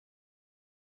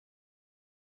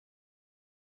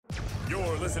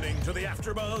You're listening to the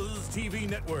AfterBuzz TV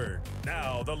network.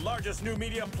 Now, the largest new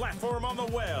media platform on the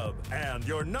web and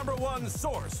your #1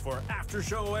 source for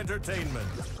after-show entertainment.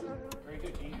 Very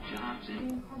good, Dean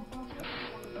Johnson.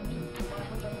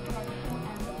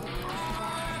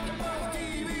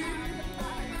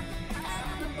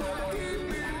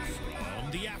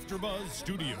 From the AfterBuzz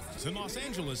Studios in Los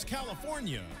Angeles,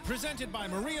 California, presented by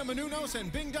Maria Menounos and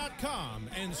Bing.com,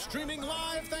 and streaming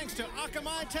live thanks to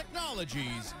Akamai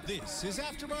Technologies. This is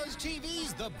AfterBuzz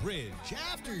TV's The Bridge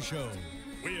After Show.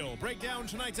 We'll break down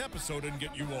tonight's episode and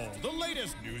get you all the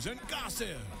latest news and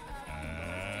gossip.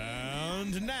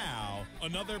 And now,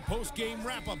 another post-game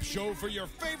wrap-up show for your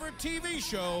favorite TV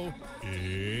show.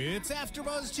 It's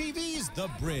AfterBuzz TV's The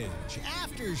Bridge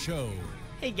After Show.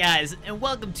 Hey guys, and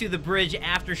welcome to The Bridge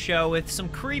After Show with some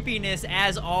creepiness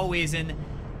as always. And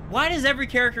why does every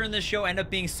character in this show end up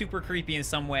being super creepy in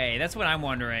some way? That's what I'm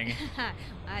wondering.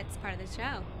 It's part of the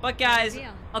show. But guys,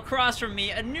 across from me,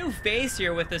 a new face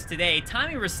here with us today,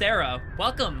 Thomas Rasera.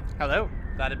 Welcome. Hello,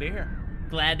 glad to be here.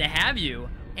 Glad to have you.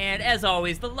 And as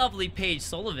always, the lovely Paige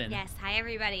Sullivan. Yes, hi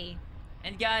everybody.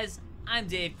 And guys, I'm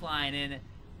Dave Klein, and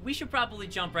we should probably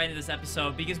jump right into this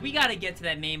episode because we got to get to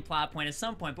that main plot point at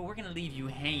some point, but we're going to leave you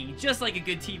hanging just like a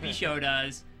good TV show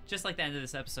does, just like the end of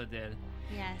this episode did.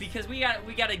 Yes. Because we got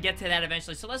to get to that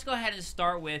eventually. So let's go ahead and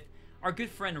start with our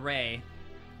good friend Ray.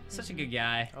 Such a good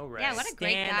guy. Oh, Ray. Yeah, what a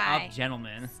great guy. Stand up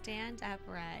gentleman. Stand up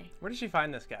Ray. Where did she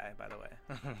find this guy, by the way?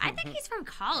 I think he's from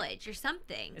college or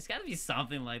something. It's got to be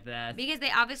something like that. Because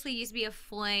they obviously used to be a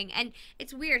fling. And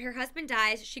it's weird. Her husband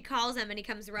dies. She calls him and he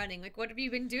comes running. Like, what have you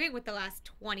been doing with the last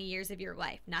 20 years of your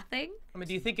life? Nothing? I mean,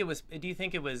 do you think it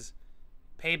was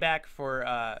payback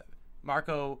for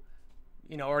Marco,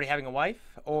 already having a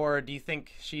wife? Or do you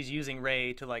think she's using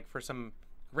Ray to, for some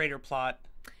greater plot?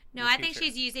 No, I think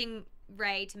she's using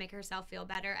Ray to make herself feel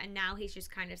better, and now he's just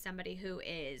kind of somebody who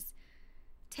is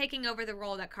taking over the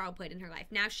role that Carl played in her life.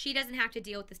 Now she doesn't have to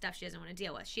deal with the stuff she doesn't want to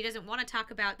deal with. She doesn't want to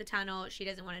talk about the tunnel. She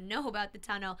doesn't want to know about the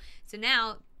tunnel. So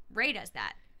now Ray does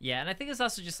that. Yeah, and I think it's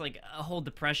also just like a whole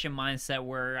depression mindset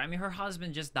where, I mean, her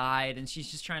husband just died and she's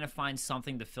just trying to find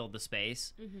something to fill the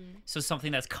space. Mm-hmm. So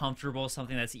something that's comfortable,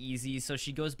 something that's easy. So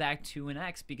she goes back to an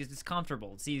ex because it's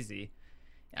comfortable, it's easy.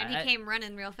 And he came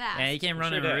running real fast. Yeah, he came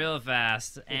running real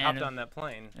fast. He hopped on that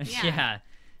plane. Yeah.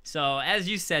 So, as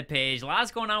you said, Paige,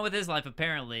 lots going on with his life,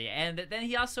 apparently. And then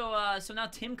he also, so now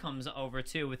Tim comes over,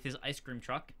 too, with his ice cream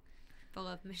truck. Full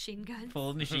of machine guns.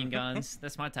 Full of machine guns.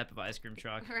 That's my type of ice cream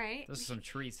truck. Right. Those are some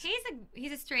treats.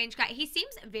 He's a strange guy. He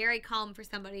seems very calm for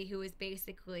somebody who is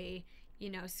basically,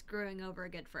 screwing over a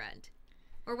good friend.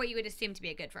 Or what you would assume to be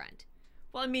a good friend.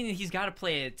 Well, I mean, he's got to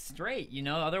play it straight,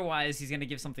 otherwise he's going to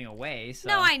give something away. So.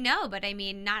 No, I know, but I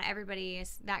mean, not everybody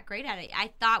is that great at it.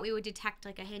 I thought we would detect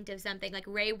a hint of something. Like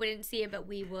Ray wouldn't see it, but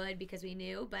we would because we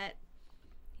knew. But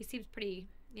he seems pretty,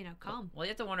 calm. Well, you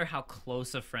have to wonder how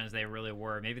close of friends they really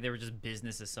were. Maybe they were just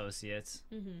business associates.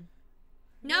 Mm-hmm.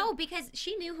 No, because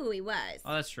she knew who he was.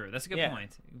 Oh, that's true. That's a good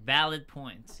point. Valid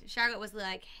point. Charlotte was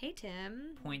like, "Hey,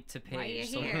 Tim. Point to Paige. Why are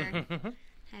you here?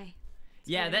 Hey."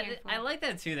 Yeah, I like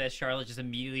that too, that Charlotte just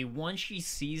immediately, once she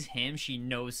sees him, she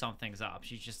knows something's up.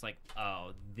 She's just like,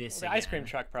 oh, this The ice cream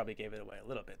truck probably gave it away a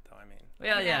little bit, though, I mean.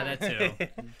 Well, yeah, that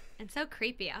too. And so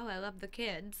creepy. Oh, I love the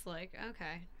kids. Like,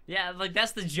 okay. Yeah,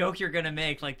 that's the joke you're going to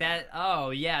make. Like that, oh,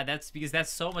 yeah, that's because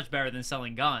that's so much better than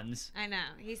selling guns. I know.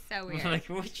 He's so weird.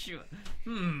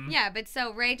 Yeah, but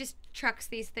so Ray just trucks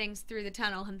these things through the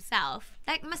tunnel himself.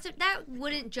 That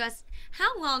wouldn't just,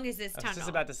 how long is this tunnel? I was just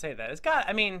about to say that.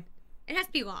 It has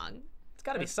to be long. It's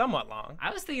got to be somewhat long.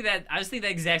 I was thinking the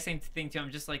exact same thing too.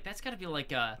 I'm just like, that's got to be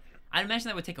like I'd imagine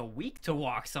that would take a week to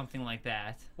walk something like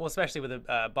that. Well, especially with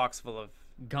a box full of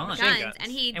guns.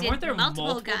 And he did weren't there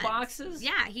multiple guns. boxes?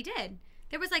 Yeah, he did.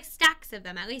 There was stacks of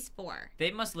them, at least 4.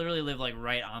 They must literally live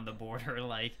right on the border.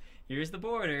 Like, here's the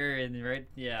border, and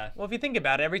yeah. Well, if you think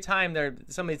about it, every time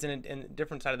somebody's in a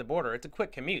different side of the border, it's a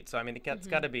quick commute. So I mean, it's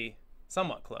got to be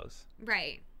somewhat close.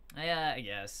 Right. Yeah, I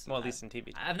guess. Well, at least in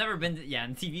TV time. I've never been to,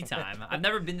 in TV time. I've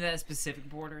never been to that specific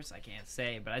borders. I can't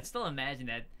say, but I'd still imagine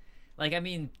that,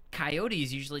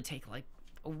 coyotes usually take,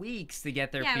 weeks to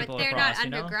get their people across, Yeah, but they're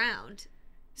not underground.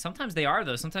 Sometimes they are,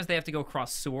 though. Sometimes they have to go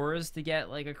across sewers to get,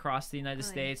 across the United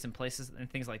States and places and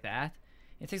things like that.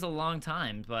 It takes a long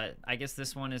time, but I guess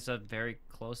this one is a very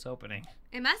close opening.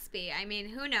 It must be. I mean,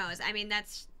 who knows? I mean,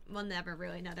 we'll never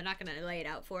really know. They're not going to lay it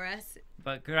out for us.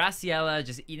 But Graciela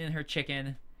just eating her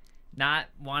chicken. Not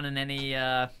wanting any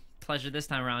pleasure this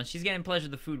time around. She's getting pleasure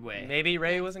the food way. Maybe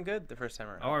Ray wasn't good the first time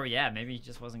around. Or yeah, maybe he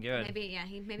just wasn't good. Maybe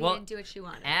he didn't do what she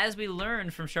wanted. As we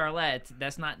learned from Charlotte,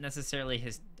 that's not necessarily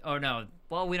his. Oh no.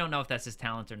 Well, we don't know if that's his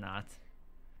talent or not.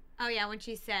 Oh yeah, when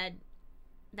she said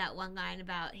that one line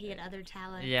about he had other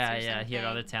talents. Yeah, or yeah, he had something.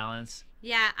 other talents.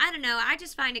 Yeah, I don't know. I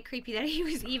just find it creepy that he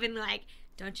was even like,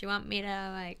 "Don't you want me to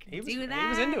like do that?" He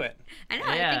was into it. I know.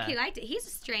 Yeah. I think he liked it. He's a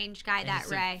strange guy, that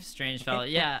He's a Ray. strange fella.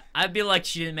 Yeah, I'd be like,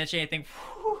 she didn't mention anything.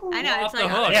 I know. Off It's the like,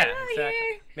 hook. oh, Yeah, yeah,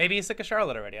 exactly. Maybe he's sick of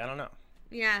Charlotte already. I don't know.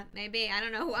 Yeah, maybe. I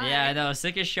don't know why. Yeah, I know.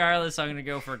 Sick as Charlotte, so I'm gonna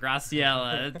go for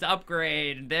Graciela. It's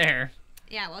upgrade there.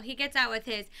 Yeah, well, he gets out with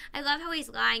his. I love how he's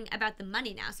lying about the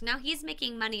money now. So now he's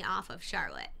making money off of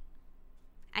Charlotte,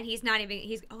 and he's not even.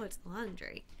 Oh, it's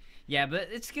laundry. Yeah, but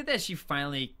it's good that she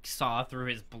finally saw through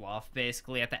his bluff.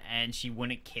 Basically, at the end, she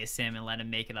wouldn't kiss him and let him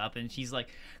make it up, and she's like,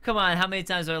 "Come on, how many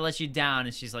times do I let you down?"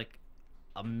 And she's like,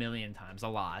 "A million times, a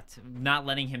lot." Not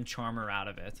letting him charm her out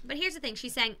of it. But here's the thing: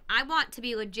 she's saying, "I want to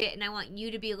be legit, and I want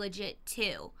you to be legit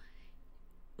too."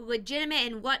 Legitimate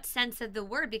in what sense of the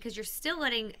word? Because you're still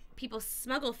letting people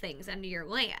smuggle things under your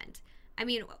land. I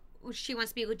mean, she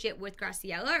wants to be legit with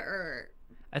Graciela, or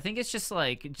I think it's just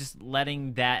like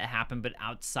letting that happen, but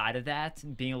outside of that,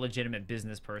 being a legitimate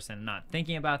business person, not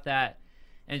thinking about that,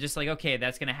 and just like, okay,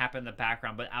 that's gonna happen in the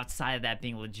background, but outside of that,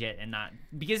 being legit and not,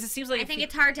 because it seems like I think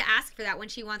it's hard to ask for that when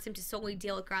she wants him to solely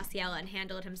deal with Graciela and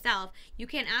handle it himself. You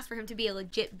can't ask for him to be a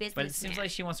legit businessman. but it seems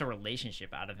like she wants a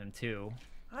relationship out of him too.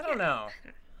 I don't know.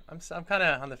 I'm kind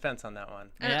of on the fence on that one.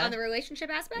 Yeah? On the relationship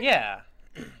aspect. Yeah,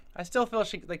 I still feel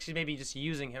she's maybe just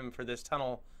using him for this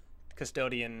tunnel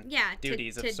custodian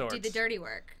duties to of sorts. do the dirty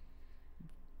work.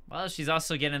 Well, she's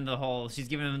also getting she's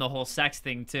giving him the whole sex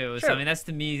thing too. So Sure. I mean, that's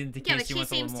to me indicates Yeah, but she she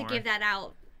wants a seems little to more. give that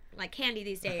out like candy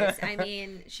these days. I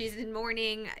mean, she's in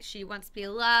mourning. She wants to be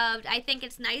loved. I think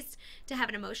it's nice to have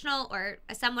an emotional or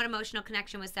a somewhat emotional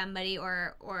connection with somebody,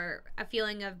 or a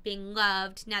feeling of being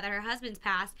loved now that her husband's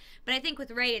passed. But I think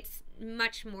with Ray, it's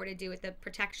much more to do with the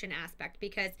protection aspect,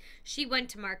 because she went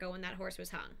to Marco when that horse was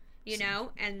hung, you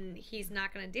know, and he's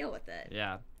not going to deal with it.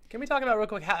 Yeah. Can we talk about real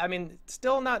quick? I mean,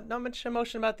 still not much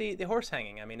emotion about the horse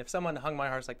hanging. I mean, if someone hung my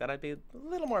horse like that, I'd be a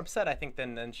little more upset, I think,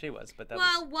 than she was. But that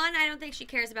Well, one, I don't think she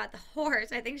cares about the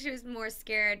horse. I think she was more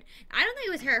scared. I don't think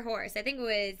it was her horse. I think it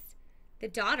was the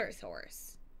daughter's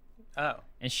horse. Oh,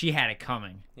 And she had it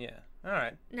coming. yeah. All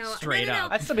right. No, Straight no, no, up.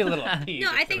 no. I'd still be a little peeved.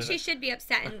 No, if I it think was she should be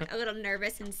upset and a little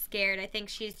nervous and scared. I think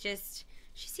she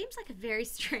seems like a very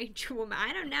strange woman.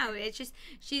 I don't know. It's just,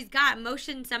 she's got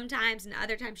emotion sometimes and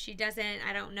other times she doesn't.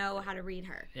 I don't know how to read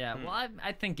her. Yeah, well,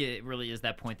 I think it really is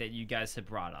that point that you guys had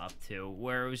brought up too,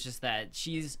 where it was just that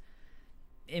she's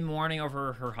in mourning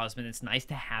over her husband. It's nice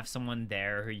to have someone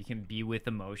there who you can be with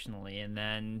emotionally, and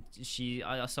then she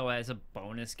also, as a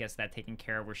bonus, gets that taken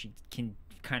care of, where she can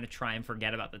kind of try and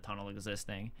forget about the tunnel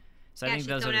existing. So Yeah, I think she's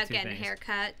those are going the out two getting things.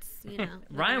 haircuts, you know.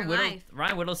 Ryan life.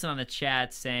 Whittleson on the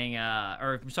chat saying,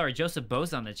 Joseph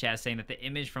Bose on the chat saying that the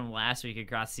image from last week of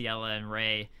Graciela and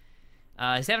Ray,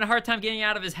 he's having a hard time getting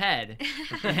out of his head.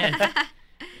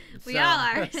 We all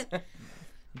are.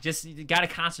 Just, you gotta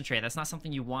concentrate. That's not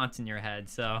something you want in your head.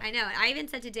 So I know. I even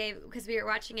said to Dave, because we were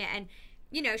watching it, and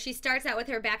you know, she starts out with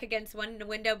her back against one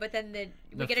window, but then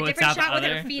we get a foot's different out the shot with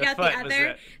other. her feet The out the foot was other.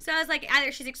 it. So I was like,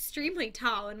 either she's extremely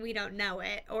tall and we don't know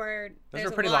it, or Those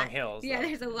there's are pretty a lot, long hills, Yeah, though.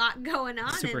 there's a lot going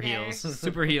on super in there. heels,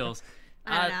 super heels.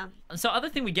 I don't know. So other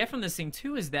thing we get from this thing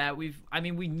too is that we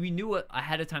knew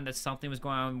ahead of time that something was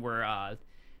going on where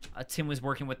Tim was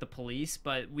working with the police,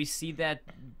 but we see that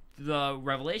the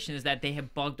revelation is that they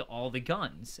have bugged all the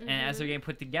guns, and as they're getting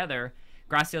put together,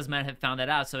 Graciela's men have found that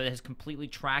out, so it has completely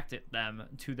tracked them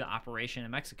to the operation in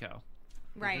Mexico.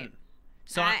 Right.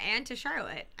 So And to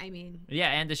Charlotte, I mean. yeah,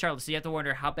 and to Charlotte. So you have to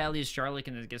wonder, how badly is Charlotte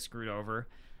going to get screwed over?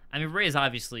 I mean, Ray is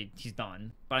obviously, he's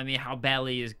done. But I mean, how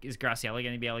badly is Graciela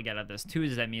going to be able to get out of this too?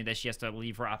 Does that mean that she has to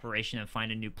leave her operation and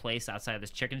find a new place outside of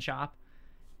this chicken shop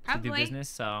to do Probably. business?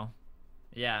 So,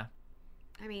 yeah.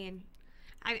 I mean,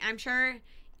 I'm sure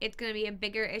it's going to be a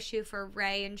bigger issue for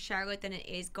Ray and Charlotte than it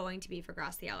is going to be for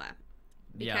Graciela.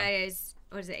 Because,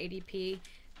 what is it, ADP?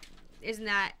 Isn't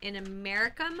that in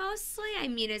America mostly? I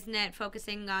mean, isn't it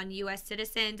focusing on U.S.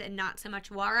 citizens and not so much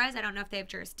Juarez? I don't know if they have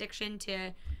jurisdiction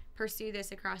to pursue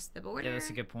this across the border. Yeah, that's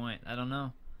a good point. I don't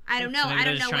know. I don't know. So maybe I they're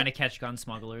don't just know trying what, to catch gun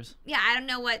smugglers. yeah, I don't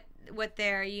know what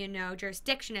their,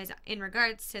 jurisdiction is in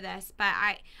regards to this, but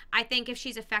I think if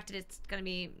she's affected, it's going to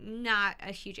be not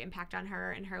a huge impact on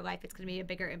her and her life. It's going to be a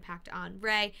bigger impact on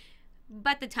Ray,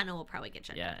 but the tunnel will probably get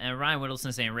shut down. Yeah, and Ryan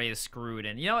Whittleson saying Ray is screwed.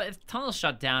 And, if tunnel's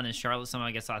shut down and Charlotte somehow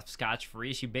gets off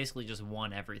scotch-free, she basically just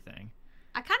won everything.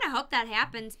 I kind of hope that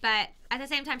happens, but at the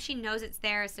same time, she knows it's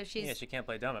there, so she's... Yeah, she can't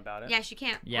play dumb about it. Yeah, she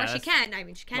can't. Yeah, or she that's- can. I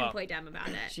mean, she can Well- play dumb about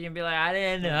it. She can be like, I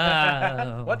didn't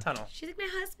know. What tunnel? She's like, my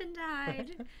husband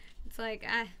died. It's like,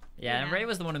 Yeah, and Ray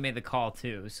was the one who made the call,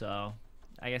 too, so...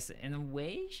 I guess in a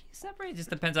way she's separate. It just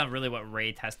depends on really what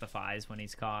Ray testifies when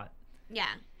he's caught. Yeah.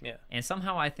 Yeah. And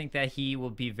somehow I think that he will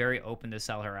be very open to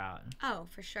sell her out. Oh,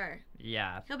 for sure.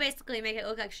 Yeah. He'll basically make it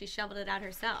look like she shoveled it out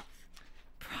herself.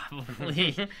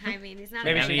 Probably. I mean, he's not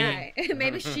Maybe a she bad guy.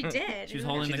 Maybe she did. She was Who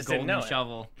holding She the just didn't know golden it.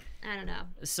 shovel. knows? I don't know.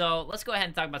 So let's go ahead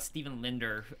and talk about Stephen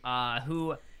Linder,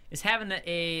 who is having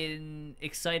an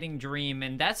exciting dream,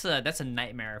 and that's a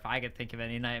nightmare if I could think of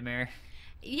any nightmare.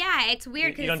 Yeah, it's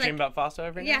weird You because don't it's dream like, about Fausto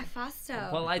every night? yeah, Fausto.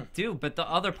 Well, I do, but the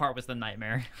other part was the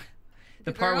nightmare.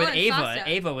 The The part girl with and Ava. Fausto.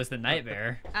 Ava was the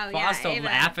nightmare. Oh, yeah, Fausto Ava.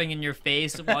 laughing in your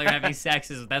face while you're having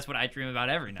sex that's what I dream about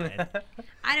every night.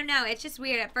 I don't know. It's just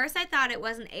weird. At first, I thought it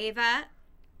wasn't Ava.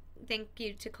 Thank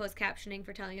you to closed captioning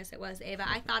for telling us it was Ava.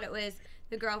 I thought it was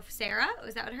the girl Sarah.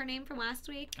 Was that her name from last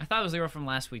week? I thought it was the girl from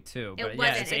last week too, but It yeah,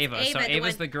 wasn't. it's It's Ava. So Ava, the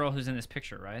Ava's one- the girl who's in this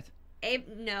picture, right?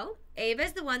 No,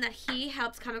 Ava's the one that he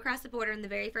helps come across the border in the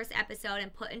very first episode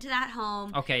and put into that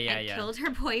home. Okay, yeah, and yeah. killed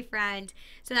her boyfriend.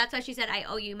 So that's why she said, "I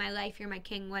owe you my life. You're my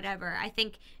king. Whatever." I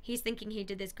think he's thinking he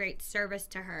did this great service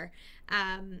to her,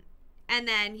 and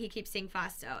then he keeps seeing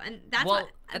Fausto, and that's Well,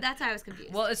 that's why I was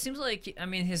confused. Well, it seems like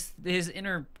his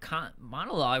inner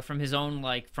monologue from his own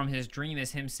from his dream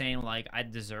is him saying I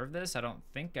deserve this. I don't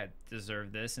think I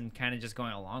deserve this, and kind of just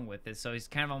going along with it. So he's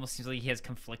kind of almost seems like he has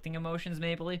conflicting emotions,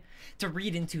 maybe, to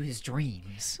read into his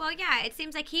dreams. Well, yeah, it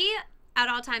seems like he at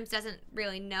all times doesn't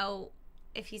really know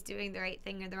if he's doing the right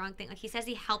thing or the wrong thing. Like he says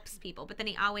he helps people, but then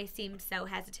he always seems so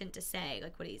hesitant to say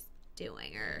what he's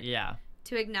doing or Yeah.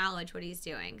 to acknowledge what he's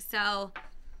doing. So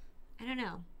I don't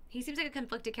know. He seems like a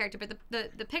conflicted character, but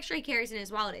the picture he carries in his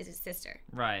wallet is his sister.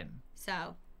 Right.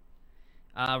 So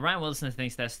Ryan Wilson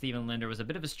thinks that Stephen Linder was a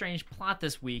bit of a strange plot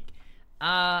this week.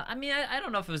 I mean, I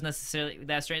don't know if it was necessarily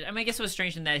that strange. I mean, I guess it was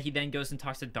strange in that he then goes and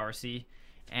talks to Darcy,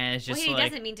 and it's just he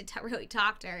doesn't mean to really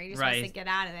talk to her. He just wants Right. to get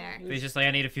out of there. he's just like,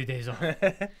 I need a few days off.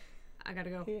 I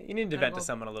gotta go. You need to vent to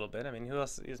someone a little bit. I mean, who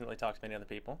else? He doesn't really talk to many other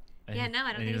people. Yeah, no,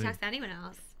 I don't think he talks to anyone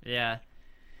else. Yeah.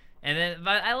 And then,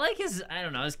 but I like I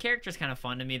don't know, his character's kind of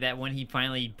fun to me that when he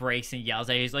finally breaks and yells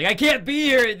at you, he's like, I can't be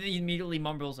here! And he immediately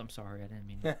mumbles, I'm sorry, I didn't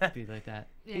mean to be like that.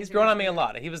 Yeah, He's very grown on me a true.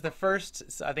 lot. He was the first,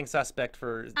 I think, suspect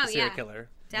for the Oh, serial yeah. killer.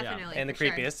 Definitely. And the for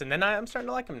sure. creepiest. And then I'm starting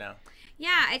to like him now.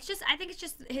 Yeah, I think it's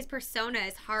just his persona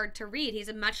is hard to read.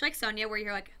 He's much like Sonya, where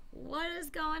you're like, what is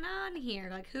going on here?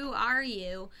 Like, who are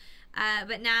you?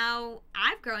 But now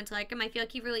I've grown to like him. I feel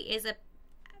like he really is a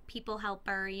people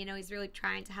helper. You know, he's really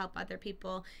trying to help other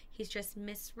people. He's just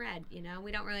misread. You know,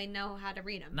 we don't really know how to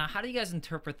read him. Now, how do you guys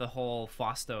interpret the whole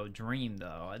Fausto dream,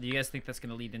 though? Do you guys think that's going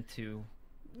to lead into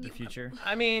the future?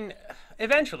 I mean,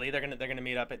 eventually they're gonna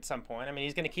meet up at some point. I mean,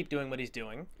 he's gonna keep doing what he's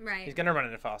doing. Right. He's gonna run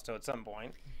into Fausto at some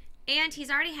point. And he's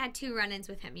already had 2 run-ins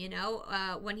with him. You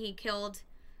know, when he killed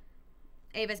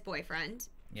Ava's boyfriend,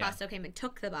 Yeah. Fausto came and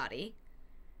took the body.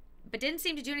 But didn't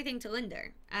seem to do anything to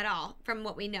Linder at all, from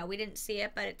what we know. We didn't see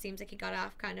it, but it seems like he got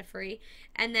off kind of free.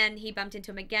 And then he bumped into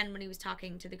him again when he was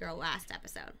talking to the girl last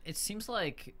episode. It seems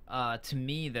like, to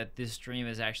me, that this dream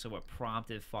is actually what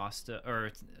prompted Fausto,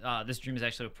 or this dream is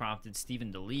actually what prompted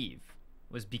Stephen to leave,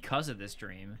 was because of this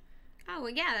dream. Oh, well,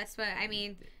 yeah, that's what, I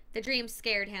mean, the dream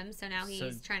scared him, so now he's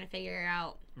So- trying to figure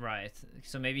out. Right.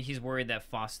 So maybe he's worried that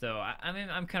Fausto... I mean,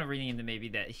 I'm kind of reading into maybe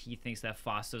that he thinks that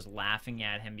Fausto's laughing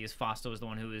at him because Fausto was the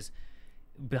one who was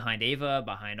behind Ava,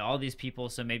 behind all these people.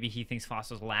 So maybe he thinks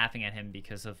Fausto's laughing at him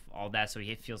because of all that. So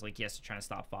he feels like he has to try to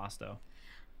stop Fausto.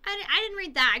 I didn't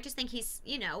read that. I just think he's,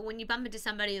 you know, when you bump into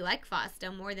somebody like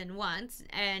Fausto more than once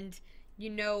and you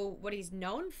know what he's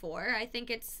known for, I think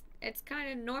it's kind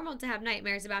of normal to have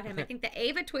nightmares about him. I think the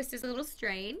Ava twist is a little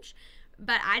strange,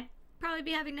 but I'd probably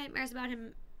be having nightmares about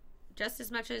him just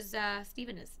as much as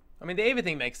Steven is. I mean, the Ava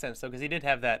thing makes sense though, because he did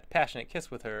have that passionate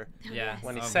kiss with her Yeah.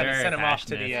 when he Oh, sent very him off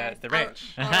to passionate. the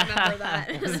ranch. I'll remember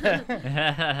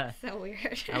that. So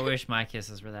weird. I wish my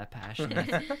kisses were that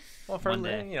passionate. Well, for One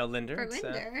day. Linder. For it's,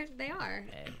 Linder, they are.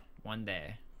 Hey, one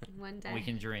day. One day. We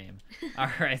can dream. All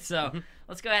right, so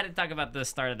let's go ahead and talk about the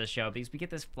start of the show because we get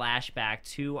this flashback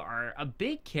to a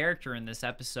big character in this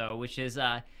episode, which is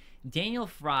Daniel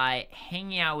Fry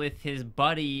hanging out with his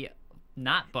buddy,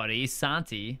 not buddy,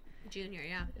 Santi. Junior,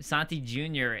 yeah. Santi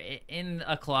Jr. in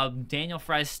a club. Daniel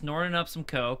Fry snorting up some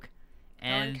coke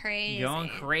and going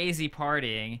crazy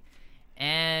partying.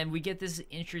 And we get this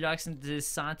introduction to this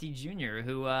Santi Jr.,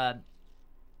 who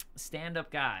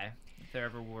stand-up guy, if there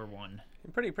ever were one.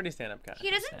 pretty stand-up guy. He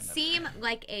doesn't seem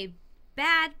like a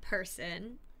bad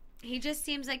person. He just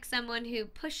seems like someone who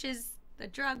pushes the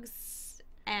drugs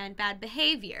and bad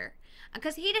behavior.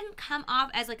 Because he didn't come off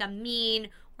as like a mean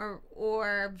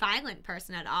or violent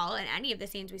person at all in any of the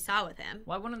scenes we saw with him.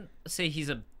 Well, I wouldn't say he's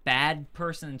a bad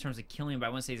person in terms of killing, but I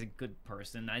wouldn't say he's a good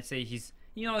person. I'd say he's,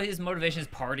 you know, his motivation is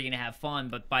partying and have fun,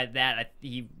 but by that,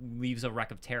 he leaves a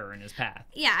wreck of terror in his path.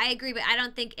 Yeah, I agree, but I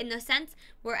don't think in the sense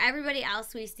where everybody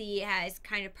else we see has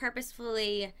kind of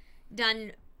purposefully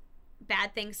done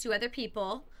bad things to other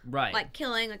people. Right. Like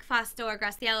killing, like Fausto or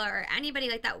Graciela or anybody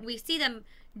like that. We see them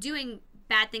doing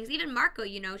bad things. Even Marco,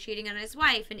 you know, cheating on his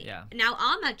wife, and now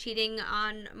Alma cheating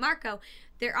on Marco.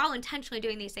 They're all intentionally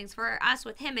doing these things. For us,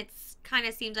 with him, it's kind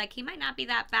of seems like he might not be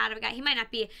that bad of a guy. He might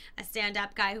not be a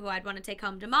stand-up guy who I'd want to take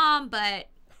home to mom, but,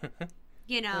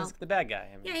 you know. He's the bad guy.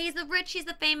 I mean. Yeah, he's the rich, he's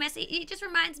the famous. He just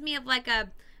reminds me of like a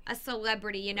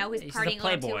celebrity, you know, who's He's partying the a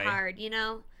little too playboy. hard, you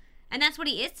know. And that's what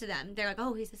he is to them. They're like,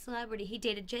 oh, he's a celebrity. He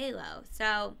dated J-Lo.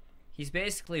 So. He's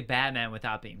basically Batman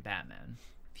without being Batman.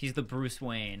 He's the Bruce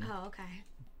Wayne Oh, okay.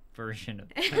 version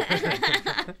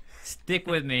of. Stick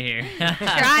with me here.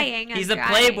 I'm He's a trying.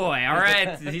 playboy, all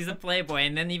right. He's a playboy,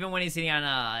 and then even when he's sitting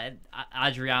on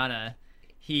Adriana,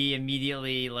 he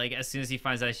immediately, like, as soon as he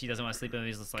finds out she doesn't want to sleep with him,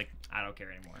 he's just like, I don't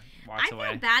care anymore. Walks I away.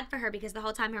 feel bad for her because the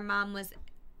whole time her mom was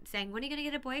saying, when are you going to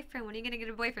get a boyfriend? When are you going to get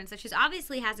a boyfriend? So she's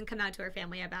obviously hasn't come out to her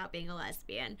family about being a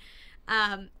lesbian.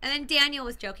 And then Daniel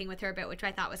was joking with her a bit, which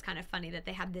I thought was kind of funny that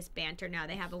they have this banter now.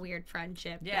 They have a weird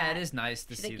friendship. Yeah, that it is nice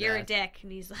to she's see like, you're that. a dick.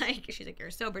 And he's like, she's like, you're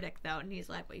a sober dick, though. And he's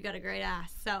like, well, you got a great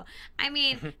ass. So, I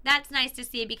mean, that's nice to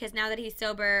see because now that he's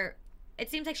sober, it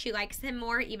seems like she likes him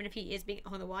more, even if he is being.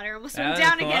 Oh, the water almost went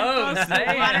That down was again. close. The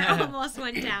water Yeah. almost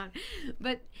went down.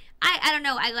 But I don't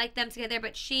know. I like them together.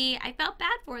 But I felt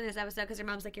bad for her in this episode because her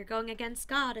mom's like, you're going against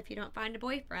God if you don't find a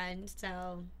boyfriend.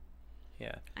 So,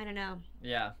 Yeah. I don't know.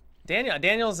 Yeah.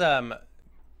 Daniel's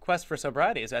quest for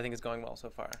sobriety I think is going well so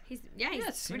far. He's Yeah, it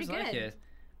pretty seems good. like it.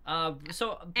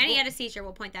 So. And he had a seizure.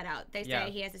 We'll point that out. They say Yeah.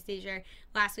 he has a seizure.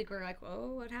 Last week we were like,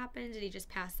 "Oh, what happened? Did he just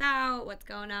pass out? What's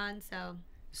going on?" So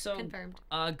confirmed.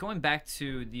 Going back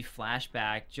to the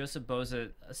flashback, Joseph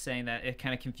Boza saying that it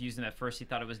kind of confused him at first. He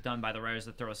thought it was done by the writers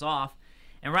to throw us off.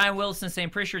 And Ryan Wilson saying,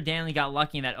 pretty sure Danley got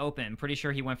lucky in that open. Pretty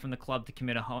sure he went from the club to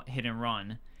commit a hit and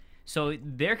run. So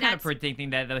they're kind of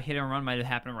predicting that the hit and run might have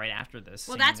happened right after this.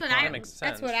 Well, scene in that's the what club. That makes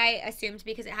that's sense. what I assumed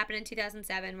because it happened in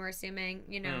 2007. We're assuming,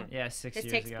 you know, Yeah, 6 this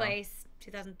years takes ago. place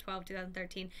 2012,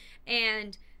 2013,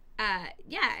 and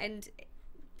and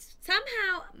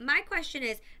somehow my question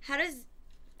is, how does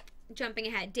jumping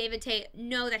ahead David Tate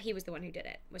know that he was the one who did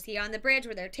it? Was he on the bridge?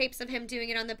 Were there tapes of him doing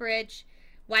it on the bridge?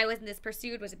 Why wasn't this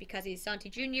pursued? Was it because he's Santi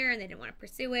Jr. and they didn't want to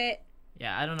pursue it?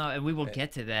 Yeah, I don't know, and we will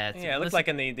get to that. Yeah, it looks like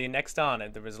in the next on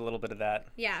it there was a little bit of that.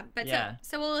 Yeah, but Yeah.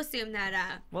 so we'll assume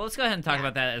that Well, let's go ahead and talk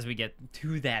about that as we get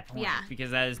to that point, Yeah.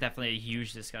 because that is definitely a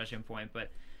huge discussion point.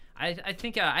 But I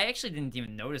think I actually didn't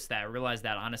even notice that. I realized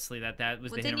that, honestly, that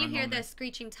was well, the hit didn't and you run hear moment. the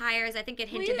screeching tires? I think it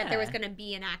hinted that there was yeah. going to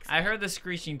be an accident. I heard the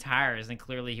screeching tires, and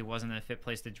clearly he wasn't in a fit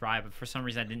place to drive, but for some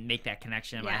reason I didn't make that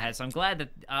connection in my Yeah. head. So I'm glad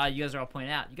that you guys are all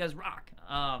pointing out. You guys rock.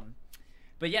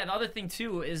 But yeah, the other thing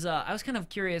too is I was kind of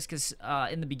curious because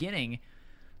in the beginning,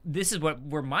 this is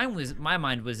where my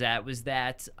mind was at, was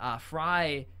that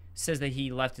Fry says that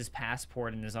he left his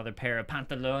passport and his other pair of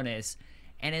pantalones,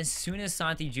 and as soon as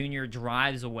Santi Jr.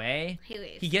 drives away, He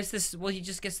leaves. he gets this. Well, he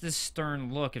just gets this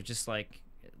stern look of just like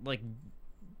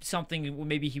something.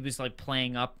 Maybe he was like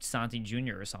playing up Santi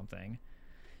Jr. or something.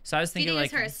 So I was Do you thinking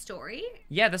think like, it's her story?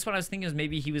 yeah, that's what I was thinking. Is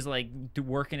maybe he was like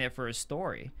working it for a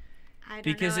story. I don't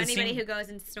Because know it anybody seemed- who goes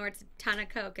and snorts a ton of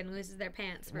coke and loses their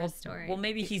pants for a story. Well,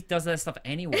 maybe he does that stuff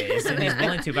anyways, and he's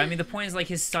willing to. But I mean, the point is like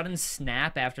his sudden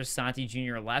snap after Santi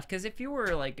Jr. left. Because if you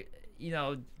were like, you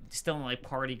know, still in like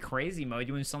party crazy mode,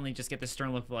 you would suddenly just get the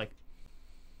stern look of like,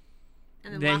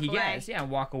 and then that walk he away. gets, yeah,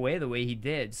 walk away the way he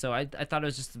did. So I thought it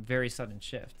was just a very sudden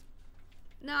shift.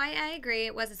 No, I agree.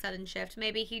 It was a sudden shift.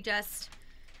 Maybe he just,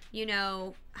 you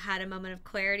know, had a moment of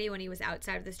clarity when he was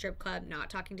outside of the strip club, not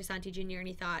talking to Santi Jr., and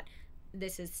he thought,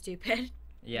 this is stupid.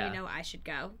 Yeah. You know, I should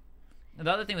go.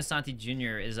 The other thing with Santi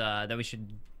Jr. is that we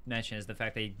should mention is the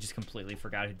fact that he just completely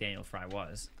forgot who Daniel Fry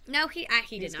was. No, he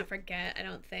did not forget, I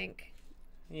don't think.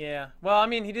 Yeah. Well, I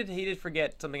mean, he did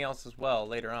forget something else as well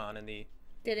later on in the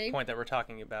Did he? point that we're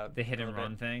talking about. The hit a and little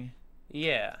run bit. thing.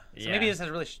 Yeah. So Yeah. maybe he just has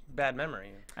a really bad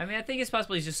memory. I mean, I think it's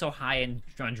possible he's just so high and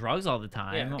on drugs all the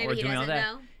time, Yeah. Maybe or he doing all doesn't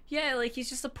that. know. Yeah, like he's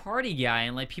just a party guy,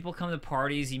 and like people come to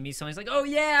parties, he meets someone, he's like, "Oh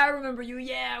yeah, I remember you.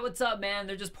 Yeah, what's up, man?"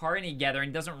 They're just partying together, and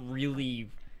he doesn't really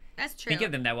That's true. think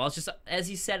of them that well. It's just as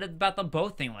he said about the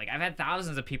boat thing. Like, I've had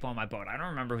thousands of people on my boat. I don't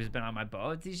remember who's been on my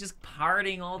boat. He's just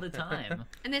partying all the time.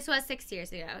 And this was 6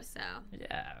 years ago, so.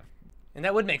 Yeah. And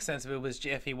that would make sense if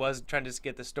he was trying to just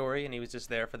get the story and he was just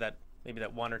there for that maybe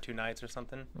that 1 or 2 nights or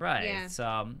something. Right. Yeah.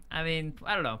 So, I mean,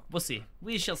 I don't know. We'll see.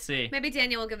 We shall see. Maybe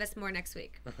Daniel will give us more next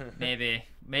week.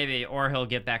 Maybe, or he'll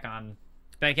get back on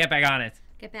it.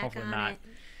 Get back Hopefully on not. it.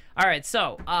 All right,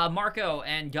 so Marco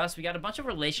and Gus, we got a bunch of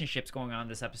relationships going on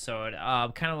this episode.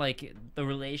 Kind of like the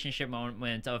relationship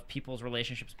moment of people's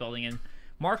relationships building. And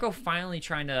Marco finally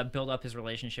trying to build up his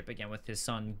relationship again with his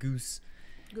son, Goose.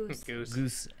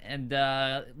 Goose. And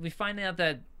we find out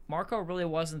that Marco really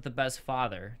wasn't the best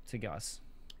father to Gus.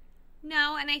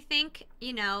 No, and I think,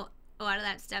 you know, a lot of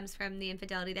that stems from the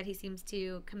infidelity that he seems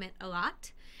to commit a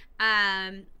lot.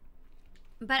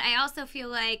 But I also feel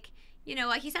like, you know,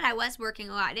 like you said, I was working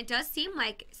a lot. And it does seem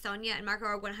like Sonya and Marco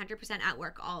are 100% at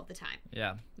work all of the time.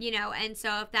 Yeah. You know, and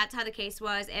so if that's how the case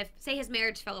was, if, say, his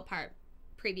marriage fell apart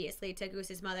previously to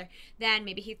Goose's mother, then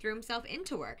maybe he threw himself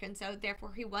into work. And so,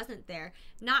 therefore, he wasn't there.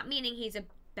 Not meaning he's a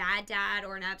bad dad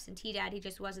or an absentee dad. He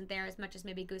just wasn't there as much as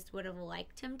maybe Goose would have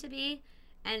liked him to be.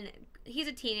 And he's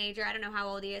a teenager. I don't know how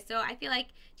old he is. So I feel like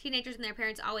teenagers and their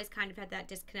parents always kind of had that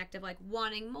disconnect of like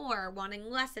wanting more, wanting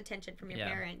less attention from your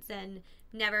parents, and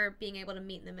never being able to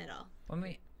meet in the middle. I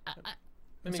mean,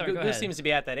 sorry, Goose seems to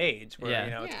be at that age where,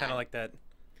 you know, it's kind of like that.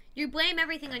 You blame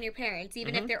everything on your parents,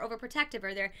 even if they're overprotective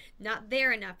or they're not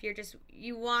there enough.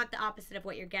 You want the opposite of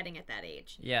what you're getting at that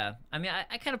age. Yeah. I mean,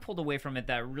 I kind of pulled away from it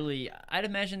that really, I'd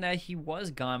imagine that he was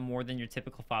gone more than your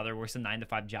typical father works a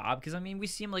 9-to-5 job. Because, I mean, we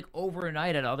see him like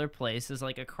overnight at other places,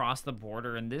 like across the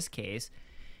border in this case.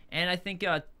 And I think,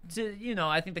 I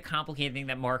think the complicated thing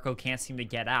that Marco can't seem to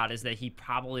get out is that he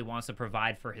probably wants to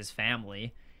provide for his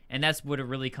family. And that's what it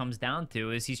really comes down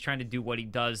to, is he's trying to do what he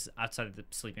does outside of the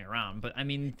sleeping around. But, I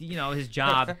mean, you know, his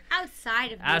job...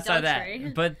 outside of the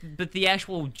adultery. But the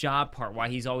actual job part, why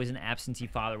he's always an absentee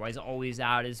father, why he's always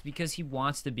out, is because he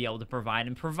wants to be able to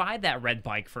provide that red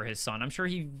bike for his son. I'm sure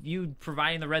he viewed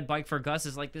providing the red bike for Gus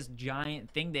as, like, this giant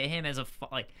thing to him as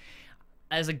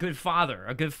a good father.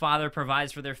 A good father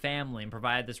provides for their family and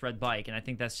provide this red bike, and I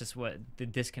think that's just what the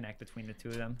disconnect between the two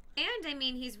of them. And, I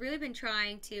mean, he's really been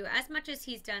trying to, as much as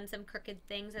he's done some crooked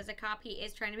things as a cop, he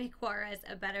is trying to make Juarez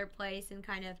a better place and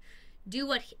kind of do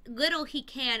what little he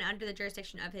can under the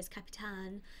jurisdiction of his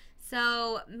Capitan.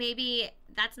 So maybe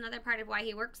that's another part of why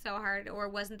he worked so hard or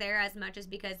wasn't there as much, is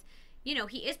because, you know,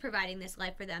 he is providing this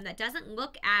life for them that doesn't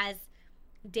look as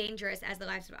dangerous as the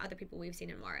lives of other people we've seen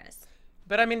in Juarez.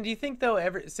 But, I mean, do you think, though,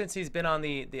 ever since he's been on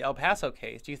the El Paso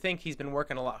case, do you think he's been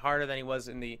working a lot harder than he was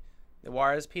in the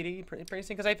Juarez PD precinct?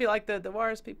 Because I feel like the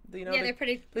Juarez people, you know, they're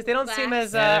pretty they don't seem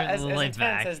as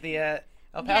intense as the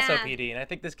El Paso PD. And I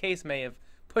think this case may have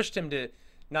pushed him to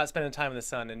not spending time with his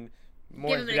son and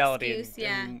more infidelity.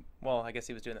 And, well, I guess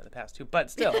he was doing that in the past, too.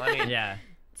 But still, I mean... Yeah.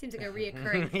 Seems like a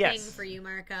reoccurring thing for you,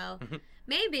 Marco.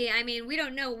 Maybe. I mean, we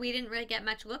don't know. We didn't really get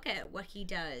much look at what he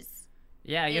does.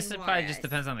 Yeah, I guess it probably just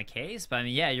depends on the case. But, I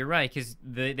mean, yeah, you're right, because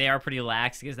they are pretty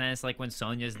lax. Because then it's like when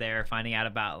Sonya's there finding out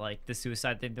about, like, the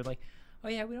suicide thing, they're like, oh,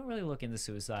 yeah, we don't really look into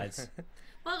suicides.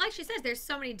 Well, like she says, there's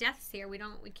so many deaths here, we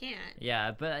can't.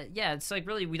 Yeah, but, yeah, it's like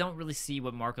really, we don't really see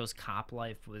what Marco's cop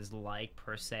life was like,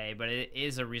 per se. But it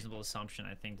is a reasonable assumption,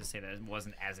 I think, to say that it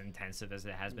wasn't as intensive as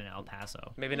it has been in El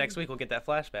Paso. Maybe next week we'll get that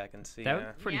flashback and see. That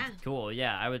would be pretty cool.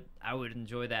 Yeah, I would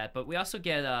enjoy that. But we also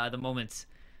get the moments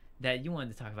that you wanted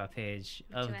to talk about, Paige,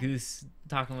 of Goose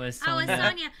talking with Sonya. Oh, and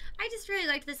Sonya. I just really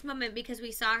liked this moment because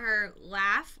we saw her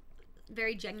laugh,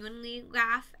 very genuinely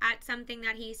laugh at something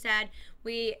that he said.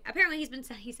 Apparently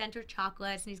he sent her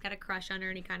chocolates and he's got a crush on her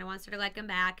and he kind of wants her to like him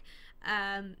back.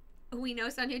 We know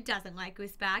Sonya doesn't like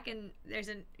Goose back, and there's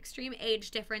an extreme age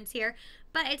difference here.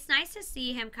 But it's nice to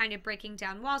see him kind of breaking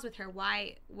down walls with her.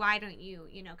 Why don't you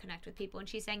connect with people? And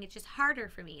she's saying it's just harder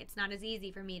for me. It's not as easy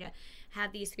for me to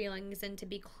have these feelings and to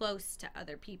be close to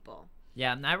other people.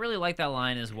 Yeah, and I really like that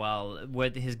line as well.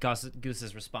 What his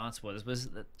Goose's response was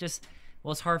just,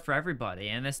 well, it's hard for everybody,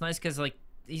 and it's nice because like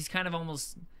he's kind of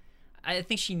almost. I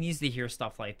think she needs to hear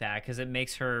stuff like that because it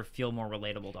makes her feel more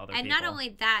relatable to other people. And not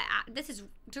only that, this is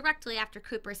directly after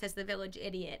Cooper says the village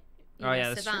idiot.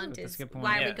 That's true. That's a good point.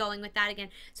 Why are we going with that again?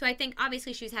 So I think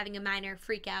obviously she was having a minor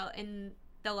freak out in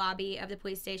the lobby of the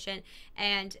police station,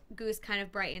 and Goose kind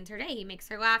of brightens her day. He makes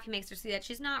her laugh. He makes her see that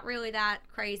she's not really that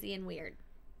crazy and weird.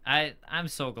 I'm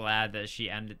so glad that she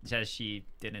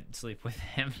didn't sleep with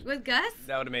him. With Gus?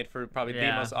 That would have made for probably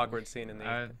the most awkward scene in the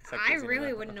I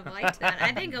really wouldn't have liked that.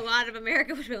 I think a lot of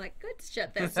America would be like, good,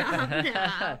 shut this off. No.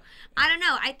 I don't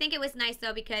know. I think it was nice,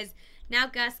 though, because now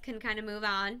Gus can kind of move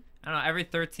on. I don't know. Every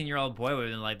 13-year-old boy would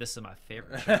have been like, this is my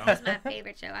favorite show. This is my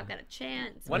favorite show. I've got a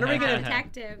chance. When are we gonna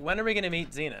detective? When are we gonna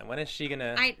meet Xena? When is she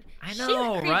gonna? I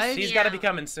know, right? She's got to be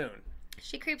coming soon.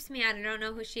 She creeps me out. I don't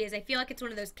know who she is. I feel like it's one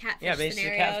of those catfish basically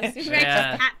scenarios. catfish.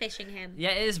 Yeah. Just catfishing him.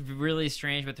 Yeah, it is really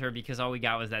strange with her because all we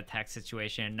got was that text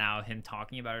situation and now him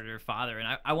talking about her to her father.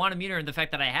 And I want to meet her, and the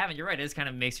fact that I haven't, you're right, it just kind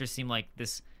of makes her seem like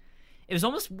this. It was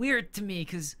almost weird to me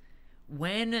because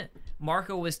when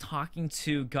Marco was talking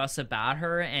to Gus about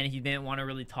her and he didn't want to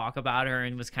really talk about her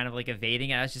and was kind of like evading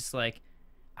it, I was just like,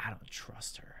 I don't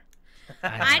trust her.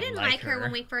 I didn't like her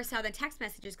when we first saw the text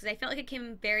messages because I felt like it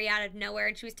came very out of nowhere,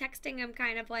 and she was texting him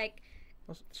kind of like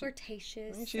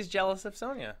flirtatious. I mean, she's jealous of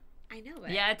Sonya. I know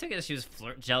it. Yeah, I took it as she was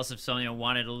jealous of Sonya,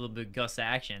 wanted a little bit of Gus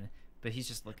action, but he's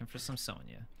just looking for some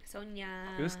Sonya. Sonya.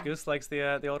 Goose likes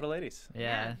the older ladies.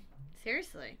 Yeah.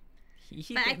 Seriously.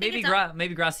 Maybe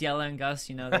Graciela and Gus,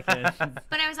 you know, they could.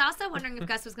 But I was also wondering if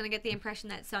Gus was going to get the impression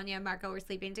that Sonya and Marco were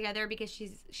sleeping together because she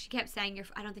kept saying,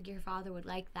 I don't think your father would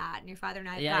like that, and your father and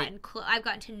I have I've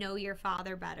gotten to know your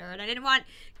father better, and I didn't want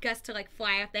Gus to like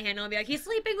fly off the handle and be like, he's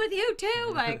sleeping with you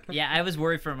too. Like, yeah, I was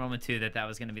worried for a moment too that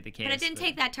was going to be the case. But it didn't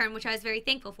take that turn, which I was very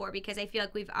thankful for because I feel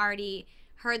like we've already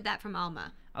heard that from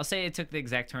Alma. I'll say it took the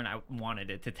exact turn I wanted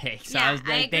it to take. So I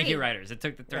thank you, writers. It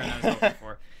took the turn I was hoping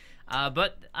for.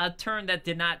 But a turn that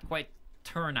did not quite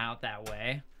turn out that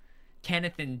way.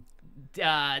 Kenneth and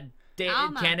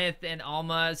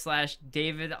Alma /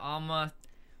 David Alma.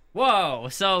 Whoa!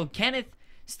 So Kenneth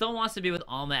still wants to be with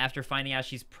Alma after finding out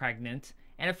she's pregnant.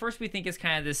 And at first we think it's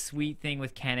kind of this sweet thing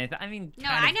with Kenneth. I mean, no,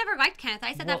 I never liked Kenneth.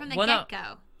 I said that from the get-go.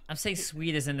 No. I'm saying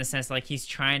sweet is in the sense like he's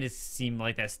trying to seem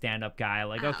like that stand-up guy.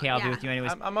 Like, okay, I'll be with you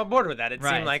anyways. I'm on board with that. It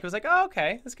seemed like it was like, oh,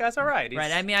 okay, this guy's all right.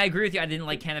 Right. I mean, I agree with you. I didn't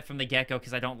like Kenneth from the get-go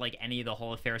because I don't like any of the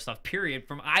whole affair stuff, period,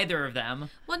 from either of them.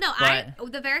 Well, no,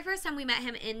 the very first time we met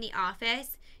him in the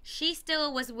office, she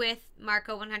still was with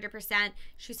Marco 100%.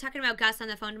 She was talking about Gus on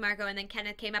the phone to Marco, and then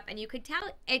Kenneth came up, and you could tell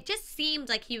it just seemed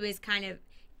like he was kind of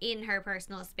in her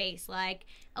personal space, like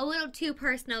a little too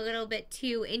personal, a little bit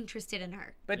too interested in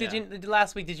her. But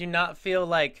last week, did you not feel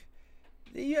like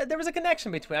there was a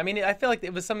connection between? I mean, I feel like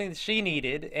it was something that she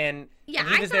needed, and he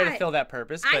was there to fill that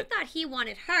purpose. I thought he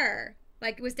wanted her,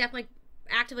 like was definitely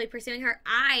actively pursuing her.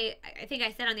 I think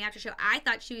I said on the after show, I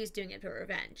thought she was doing it for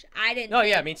revenge. I didn't. Oh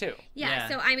yeah, me too. Yeah.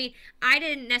 So I mean, I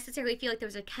didn't necessarily feel like there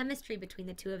was a chemistry between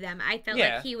the two of them. I felt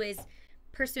like he was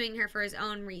pursuing her for his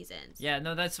own reasons. Yeah,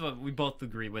 no, that's what we both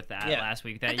agree with that last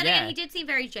week. That, but then again, he did seem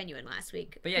very genuine last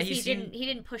week. But yeah, he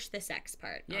didn't push the sex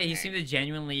part. Yeah, he seemed to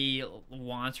genuinely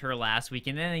want her last week,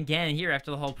 and then again here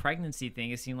after the whole pregnancy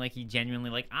thing, it seemed like he genuinely,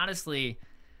 like, honestly,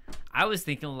 I was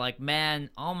thinking like, man,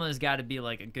 Alma's got to be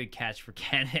like a good catch for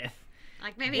Kenneth.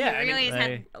 Like maybe he really has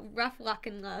had rough luck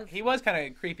in love. He was kind of a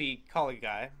creepy colleague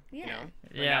guy. Yeah.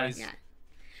 You know?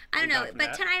 I don't know,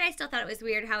 but tonight I still thought it was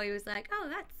weird how he was like, "Oh,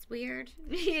 that's weird."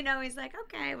 You know, he's like,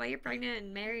 "Okay, well, you're pregnant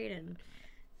and married,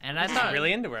 and I thought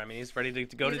really into her. I mean, he's ready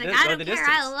to go to the distance. I don't care.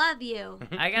 I love you.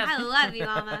 I love you,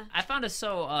 Alma. I found it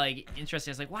so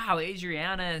interesting. I was like, wow,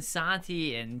 Adriana and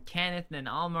Santi and Kenneth and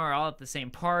Alma are all at the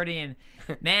same party, and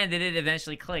man, did it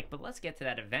eventually click. But let's get to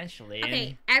that eventually.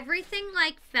 Okay, everything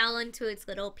like fell into its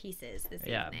little pieces this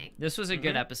evening. This was a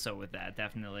good episode with that,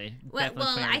 definitely. Well,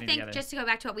 I think together. Just to go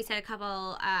back to what we said a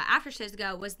couple after shows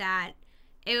ago was that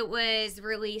it was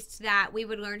released that we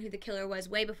would learn who the killer was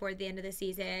way before the end of the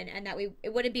season, and that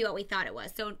it wouldn't be what we thought it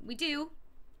was. So we do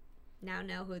now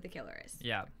know who the killer is.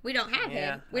 Yeah. We don't have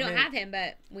him. We don't have him,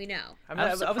 but we know.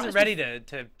 I wasn't ready to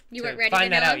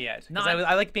find that out yet. No,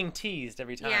 I like being teased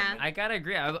every time. Yeah. I gotta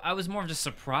agree. I was more just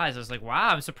surprised. I was like, wow,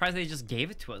 I'm surprised they just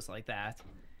gave it to us like that.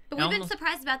 But we've been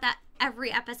surprised about that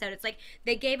every episode. It's like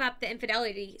they gave up the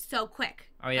infidelity so quick.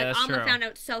 Oh, yeah, like, that's true. Alma found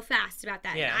out so fast about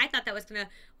that. Yeah. And I thought that was going to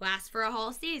last for a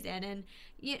whole season. And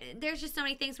there's just so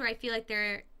many things where I feel like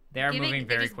they're moving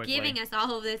very quickly. Giving us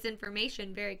all of this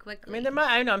information very quickly. I mean,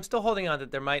 I know I'm still holding on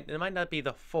that there might not be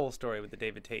the full story with the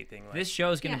David Tate thing. Like, this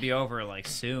show's gonna be over like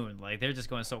soon. Like they're just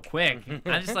going so quick.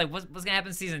 I'm just like, what's gonna happen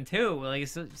in season 2? Like it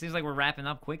seems like we're wrapping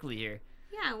up quickly here.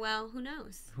 Yeah, well, who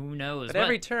knows? Who knows? But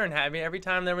every turn, every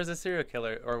time there was a serial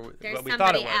killer, or there's what we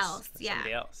thought it was,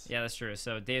 somebody else. Yeah, that's true.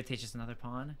 So David Tate's just another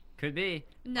pawn? Could be.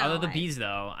 No. Although the bees,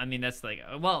 though, I mean, that's like,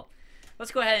 well,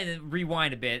 let's go ahead and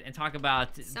rewind a bit and talk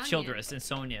about Childress and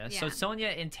Sonya. Yeah. So Sonya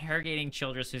interrogating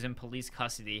Childress, who's in police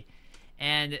custody,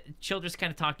 and Childress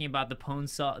kind of talking about the bone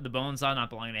saw not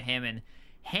belonging to him, and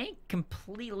Hank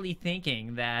completely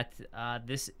thinking that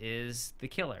this is the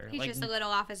killer. He's just a little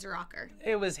off his rocker.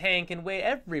 It was Hank and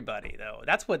everybody, though.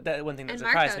 That's one thing that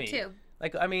surprised me. Too.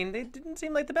 Like, I mean, they didn't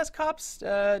seem like the best cops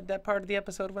that part of the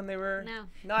episode when they were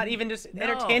not even just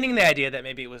entertaining the idea that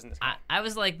maybe it wasn't this guy. I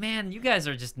was like, man, you guys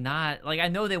are just not... Like, I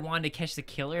know they wanted to catch the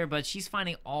killer, but she's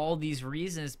finding all these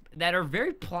reasons that are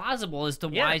very plausible as to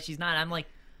why she's not. I'm like...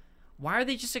 why are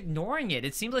they just ignoring it?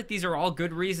 It seems like these are all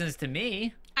good reasons to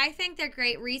me. I think they're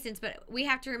great reasons, but we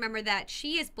have to remember that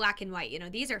she is black and white. You know,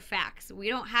 these are facts. We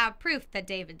don't have proof that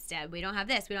David's dead. We don't have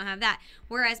this. We don't have that.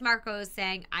 Whereas Marco is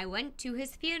saying, I went to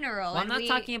his funeral. Well, I'm not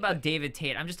talking about David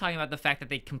Tate. I'm just talking about the fact that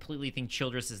they completely think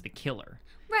Childress is the killer.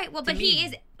 Right. Well, but he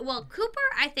is. Well, Cooper,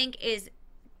 I think, is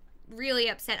really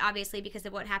upset, obviously, because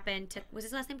of what happened to. Was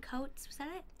his last name Coates? Was that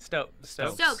it?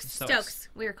 Stokes.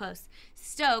 We were close.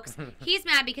 Stokes. He's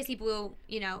mad because he blew,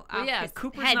 off his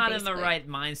Cooper's head, not basically. in the right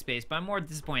mind space, but I'm more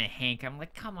disappointed in Hank. I'm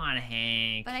like, come on,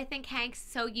 Hank. But I think Hank's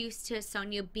so used to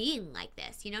Sonya being like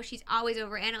this. She's always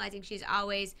overanalyzing. She's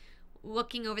always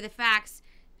looking over the facts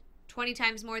 20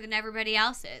 times more than everybody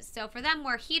else is. So for them,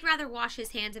 where he'd rather wash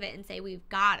his hands of it and say, we've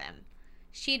got him,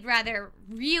 she'd rather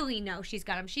really know she's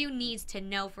got him. She needs to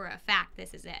know for a fact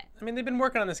this is it. I mean, they've been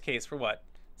working on this case for what?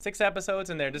 6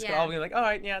 episodes, and they're just all like, all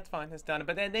right, yeah, it's fine, it's done.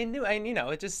 But then they knew, and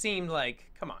it just seemed like,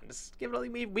 come on, just give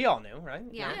it. We all knew, right?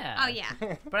 Yeah. Oh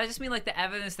yeah. But I just mean like the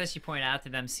evidence that she pointed out to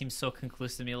them seems so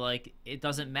conclusive to me. Like it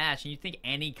doesn't match, and you think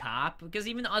any cop, because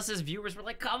even us as viewers were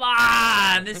like, come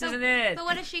on, this isn't it. But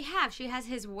what does she have? She has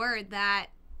his word that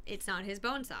it's not his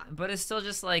bone saw. But it's still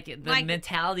just like the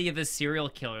mentality of a serial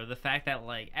killer. The fact that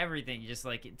like everything, just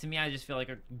like to me, I just feel like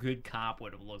a good cop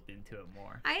would have looked into it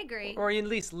more. I agree. Or at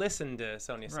least listened to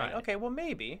Sonya saying, okay, well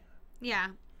maybe. Yeah.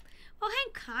 Well,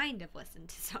 Hank kind of listened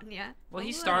to Sonya. Well,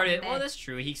 he started. Well, that's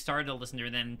true. He started to listen to her,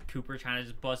 and then Cooper kind of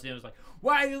just busted in and was like,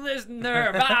 "Why are you listening to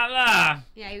her?" Blah, blah.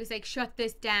 Yeah, he was like, "Shut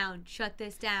this down. Shut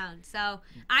this down." So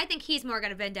I think he's more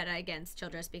got a vendetta against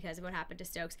Childress because of what happened to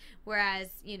Stokes, whereas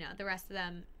the rest of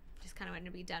them just kind of wanted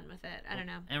to be done with it. I don't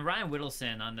know. And Ryan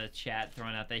Whittleson on the chat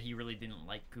throwing out that he really didn't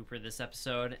like Cooper this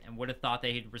episode and would have thought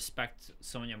that he'd respect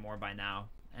Sonya more by now.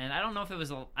 And I don't know if it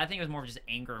was, I think it was more of just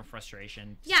anger and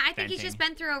frustration. Yeah, I think he's just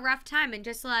been through a rough time. And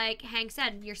just like Hank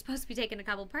said, you're supposed to be taking a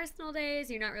couple personal days.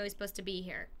 You're not really supposed to be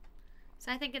here. So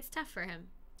I think it's tough for him.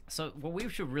 So what we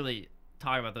should really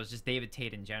talk about, though, is just David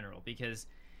Tate in general. Because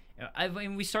I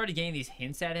mean, we started getting these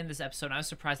hints at him this episode. And I was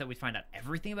surprised that we find out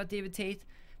everything about David Tate.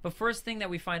 But first thing that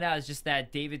we find out is just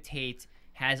that David Tate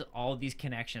has all these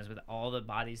connections with all the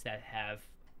bodies that have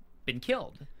been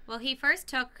killed. Well, he first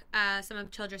took some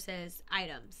of Childress's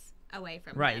items away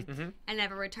from him and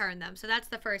never returned them. So that's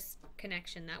the first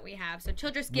connection that we have. So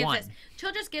Childress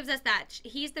gives us that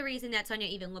he's the reason that Sonya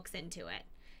even looks into it.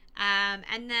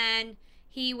 And then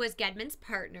he was Gedman's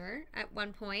partner at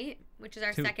one point, which is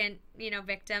our second,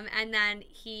 victim. And then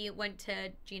he went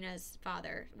to Gina's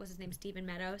father. Was his name Stephen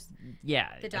Meadows? Yeah,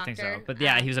 the doctor. I think so. But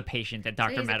yeah, he was a patient at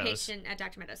Dr. Meadows. He was a patient at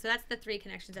Dr. Meadows. So that's the three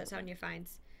connections that Sonya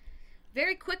finds.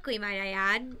 Very quickly, might I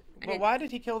add. Well, why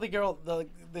did he kill the girl,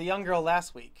 the young girl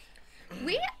last week?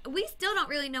 We still don't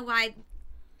really know why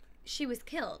she was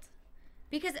killed.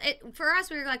 Because for us,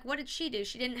 we were like, what did she do?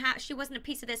 She wasn't a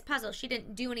piece of this puzzle. She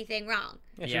didn't do anything wrong.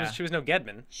 Yeah, she was no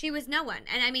Gedman. She was no one.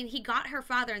 And I mean, he got her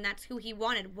father, and that's who he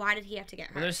wanted. Why did he have to get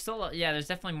her? Well, there's still, there's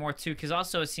definitely more too. Because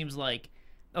also, it seems like,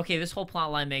 okay, this whole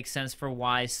plot line makes sense for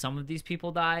why some of these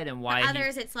people died and why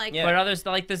others. It's like, but others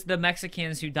like the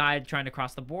Mexicans who died trying to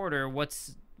cross the border.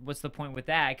 What's the point with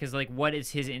that? Because like, what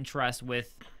is his interest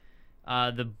with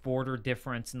the border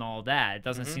difference and all that? It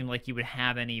doesn't seem like he would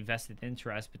have any vested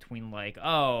interest between like,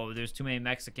 oh, there's too many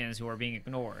Mexicans who are being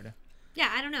ignored.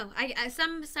 Yeah, I don't know.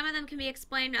 Some of them can be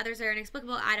explained, others are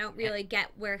inexplicable. I don't really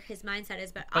get where his mindset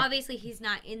is, but obviously he's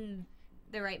not in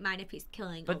the right mind if he's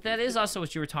killing. But that is also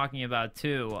what you were talking about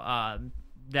too.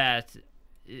 That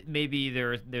maybe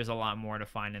there's a lot more to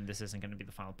find, and this isn't going to be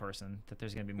the final person. That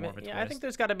there's going to be more of a twist. I think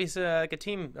there's got to be like a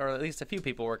team, or at least a few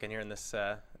people working here in this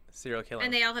serial killing.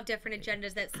 And they all have different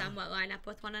agendas that somewhat line up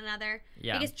with one another.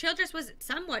 Yeah. Because Childress was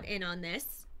somewhat in on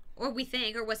this, or we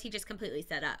think, or was he just completely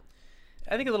set up?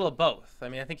 I think a little of both. I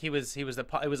mean, I think it was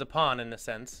a pawn in a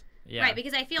sense. Yeah. Right,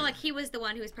 because I feel like he was the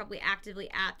one who was probably actively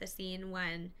at the scene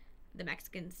when the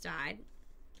Mexicans died,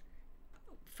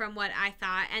 from what I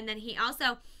thought. And then he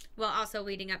also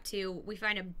leading up to, we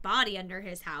find a body under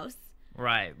his house.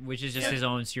 Right, which is just his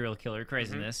own serial killer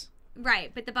craziness.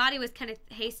 Right, but the body was Kenneth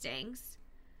Hastings.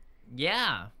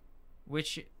 Yeah,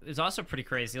 which is also pretty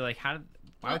crazy. Like,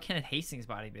 why would Kenneth Hastings'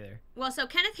 body be there? Well, so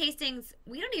Kenneth Hastings,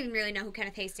 we don't even really know who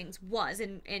Kenneth Hastings was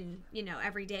in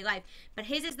everyday life, but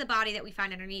his is the body that we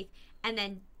find underneath. And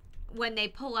then when they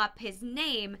pull up his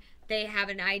name, they have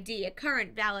an ID, a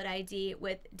current valid ID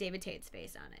with David Tate's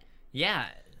face on it. Yeah.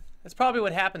 That's probably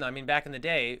what happened, though. I mean, back in the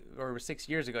day, or 6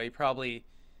 years ago, he probably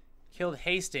killed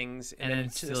Hastings and then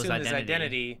assumed his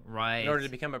identity right, in order to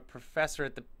become a professor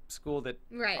at the school that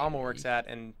Alma works at.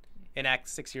 And enact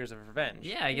 6 years of revenge.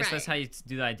 Yeah, I guess that's how you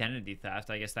do the identity theft.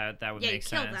 I guess that would make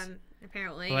sense. Yeah, you kill them,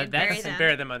 apparently, But and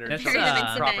bury them under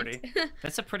property.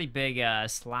 That's a pretty big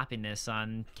sloppiness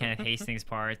on Kenneth Hastings'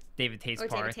 part, David Tate's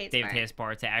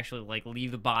part, to actually like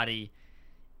leave the body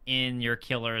in your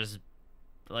killer's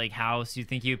like house. You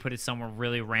think you would put it somewhere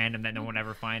really random that no one would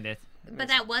ever find it. But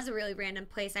that was a really random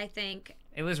place, I think.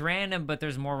 It was random, but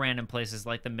there's more random places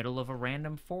like the middle of a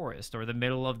random forest or the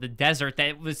middle of the desert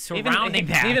that was surrounding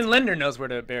that. Even Linder knows where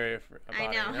to bury a body.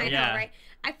 I know, right?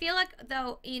 I feel like,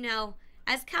 though,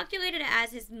 as calculated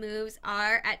as his moves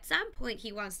are, at some point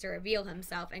he wants to reveal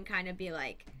himself and kind of be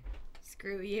like,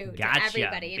 screw you to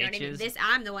everybody. You know what I mean?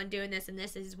 I'm the one doing this, and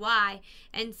this is why.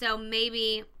 And so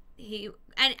maybe he...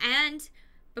 And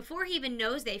before he even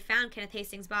knows they found Kenneth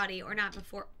Hastings' body, or not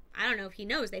before... I don't know if he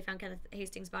knows they found Kenneth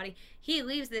Hastings' body. He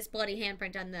leaves this bloody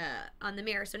handprint on the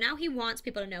mirror. So now he wants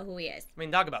people to know who he is. I mean,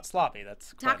 talk about sloppy.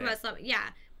 Sloppy.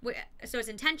 Yeah. So it's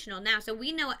intentional now. So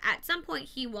we know at some point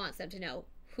he wants them to know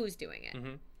who's doing it.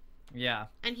 Mm-hmm. Yeah.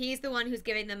 And he's the one who's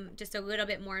giving them just a little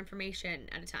bit more information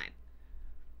at a time.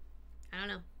 I don't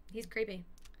know. He's creepy.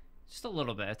 Just a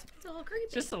little bit. It's a little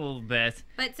creepy. Just a little bit.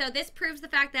 But so this proves the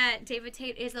fact that David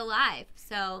Tate is alive.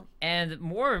 So. And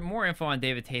more info on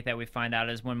David Tate that we find out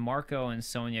is when Marco and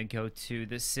Sonya go to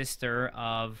the sister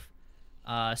of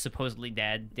supposedly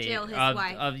dead Jill, his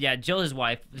wife. Jill, his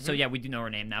wife. Mm-hmm. So yeah, we do know her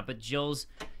name now, but Jill's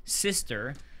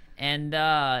sister. And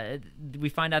we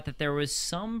find out that there was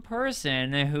some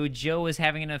person who Jill was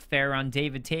having an affair on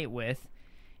David Tate with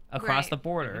across the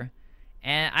border. Mm-hmm.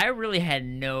 And I really had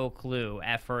no clue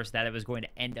at first that it was going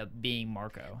to end up being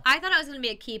Marco. I thought it was going to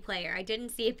be a key player. I didn't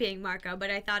see it being Marco,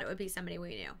 but I thought it would be somebody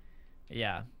we knew.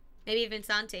 Yeah. Maybe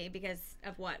Vincente because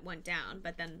of what went down,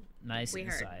 but then we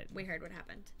heard what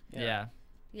happened. Yeah.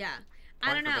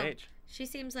 I don't know. She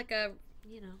seems like a,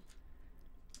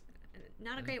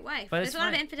 not a great wife. But there's a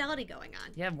lot of infidelity going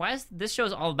on. Yeah, why is this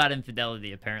show's all about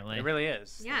infidelity apparently? It really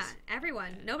is. Yeah,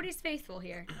 everyone. Nobody's faithful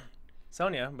here.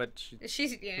 Sonya, but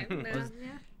she's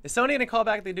Is Sonya gonna call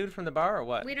back the dude from the bar or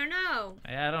what? We don't know.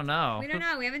 I don't know. We don't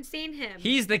know. We haven't seen him.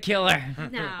 He's the killer.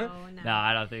 No. No,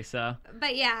 I don't think so.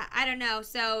 But yeah, I don't know.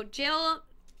 So Jill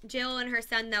and her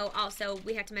son, though, also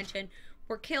we have to mention,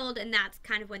 were killed, and that's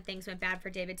kind of when things went bad for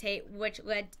David Tate, which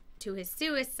led to his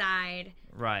suicide.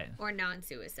 Right. Or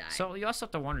non-suicide. So you also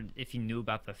have to wonder if he knew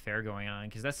about the affair going on,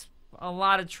 because that's a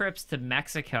lot of trips to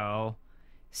Mexico.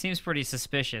 Seems pretty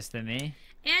suspicious to me.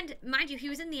 And, mind you, he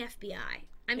was in the FBI.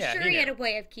 I'm sure he had a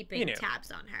way of keeping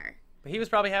tabs on her. But he was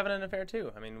probably having an affair,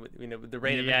 too. I mean, with the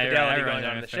rate of infidelity going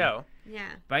on in the show. Yeah.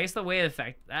 But I guess the way it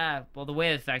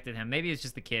affected him. Maybe it's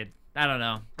just the kid. I don't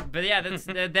know. But yeah,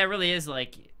 that really is,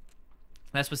 like,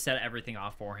 that's what set everything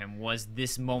off for him, was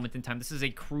this moment in time. This is a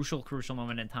crucial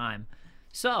moment in time.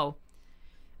 So,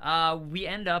 we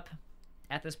end up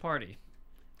at this party.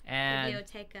 And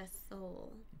Biblioteca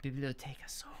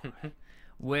Soul.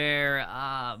 Where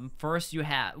first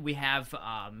we have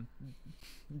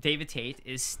David Tate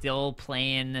is still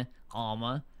playing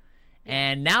Alma,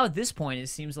 and now at this point it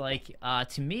seems like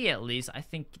to me at least I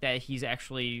think that he's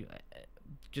actually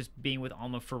just being with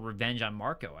Alma for revenge on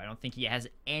Marco. I don't think he has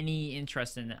any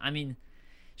interest in. I mean,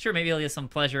 sure, maybe he'll get some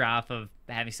pleasure off of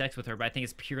having sex with her, but I think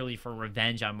it's purely for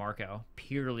revenge on Marco.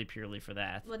 Purely for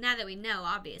that. Well, now that we know,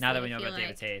 obviously. Now that we know about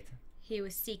David Tate, he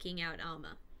was seeking out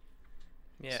Alma.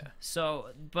 Yeah. So,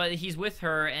 but he's with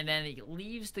her, and then he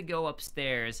leaves to go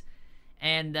upstairs,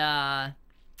 and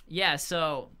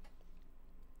so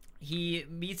he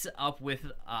meets up with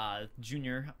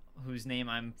Junior, whose name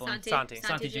I'm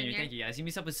Santi Junior. Thank you guys. He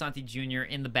meets up with Santi Junior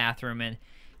in the bathroom, and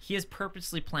he has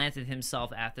purposely planted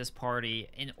himself at this party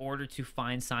in order to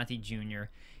find Santi Junior,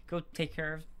 go take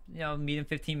care of, meet him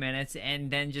 15 minutes,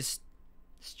 and then just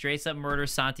straight up murder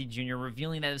Santi Jr.,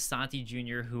 revealing that it was Santi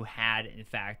Jr. who had, in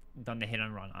fact, done the hit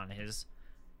and run on his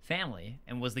family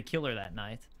and was the killer that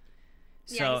night.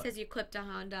 Yeah, he says you clipped a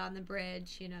Honda on the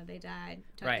bridge. They died.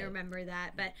 Don't you remember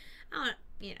that? But,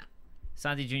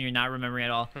 Santi Jr. not remembering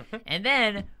at all. And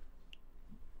then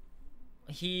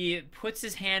he puts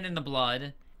his hand in the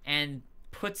blood and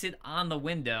puts it on the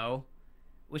window,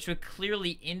 which would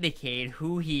clearly indicate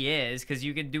who he is, because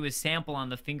you can do a sample on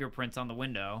the fingerprints on the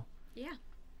window. Yeah.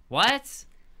 What?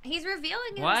 He's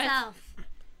revealing himself.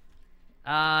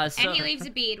 And he leaves a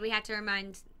bead. We have to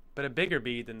remind. But a bigger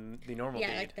bead than the normal bead.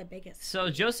 Yeah, like the biggest. So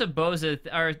Joseph Boza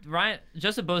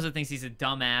thinks he's a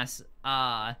dumbass.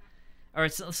 Or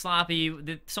it's sloppy.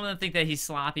 Some of them think that he's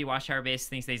sloppy. Watchtower Base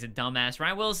thinks that he's a dumbass.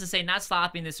 Ryan Willis is saying not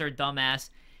sloppiness or dumbass.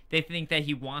 They think that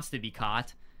he wants to be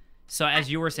caught. So as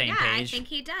you were saying, Paige. I think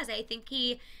he does. I think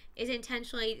he is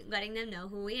intentionally letting them know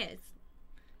who he is.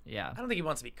 Yeah. I don't think he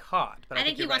wants to be caught, but I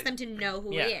think he wants right. them to know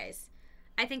who he is.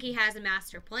 I think he has a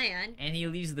master plan. And he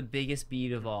leaves the biggest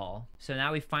bead of all. So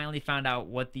now we finally found out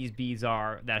what these beads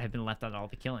are that have been left on all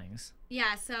the killings.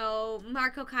 Yeah, so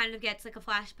Marco kind of gets like a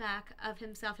flashback of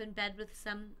himself in bed with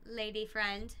some lady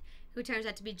friend who turns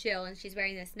out to be Jill, and she's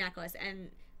wearing this necklace,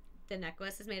 and the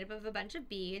necklace is made up of a bunch of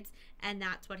beads, and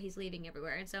that's what he's leaving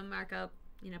everywhere. And so Marco,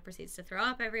 proceeds to throw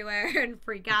up everywhere and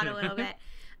freak out a little bit,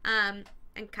 and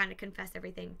kind of confess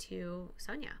everything to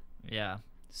Sonya. Yeah.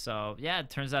 So, yeah, it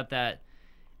turns out that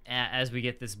as we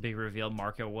get this big reveal,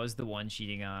 Marco was the one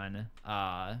cheating on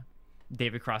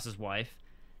David Cross's wife.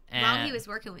 And while he was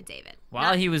working with David.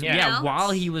 While he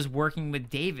was working with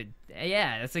David.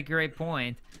 Yeah, that's a great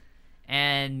point.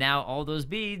 And now all those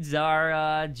beads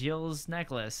are Jill's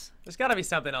necklace. There's got to be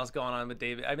something else going on with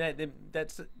David. I mean,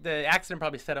 that's the accident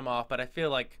probably set him off, but I feel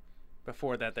like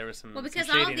before that there was some. Well, because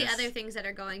all of the other things that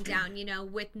are going down,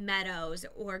 with Meadows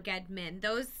or Gedman,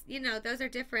 those are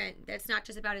different. It's not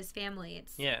just about his family.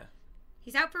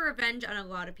 He's out for revenge on a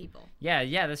lot of people.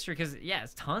 Yeah, that's true. Because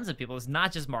it's tons of people. It's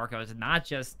not just Marco. It's not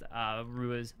just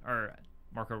Ruiz or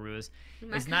Marco Ruiz.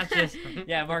 It's not just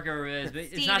Marco Ruiz. But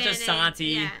it's not just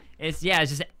Santi. It's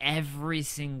just every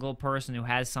single person who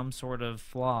has some sort of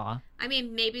flaw. I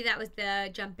mean, maybe that was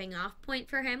the jumping off point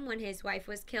for him when his wife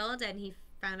was killed and he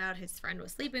found out his friend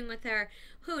was sleeping with her.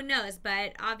 Who knows?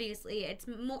 But obviously, it's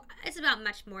about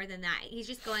much more than that. He's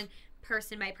just going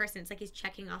person by person. It's like he's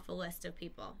checking off a list of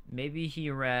people. Maybe he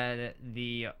read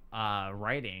the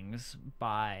writings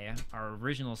by our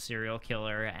original serial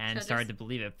killer and started to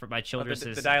believe it by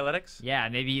Childress's. The dialectics? Yeah,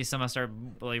 maybe he somehow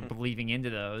started believing into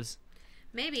those.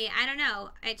 Maybe. I don't know.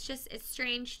 It's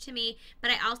strange to me.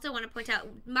 But I also want to point out,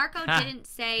 Marco didn't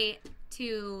say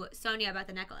to Sonya about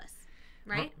the necklace,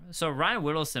 right? So Ryan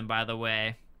Whittleson, by the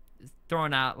way,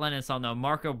 letting us all know,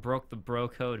 Marco broke the bro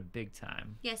code big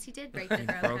time. Yes, he did break the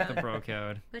bro code. Broke the bro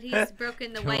code. But he's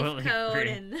broken the wife code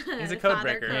and he's a code code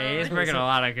breaker. code. Yeah, he's breaking a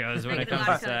lot of codes when it comes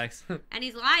to sex. And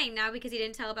he's lying now because he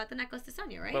didn't tell about the necklace to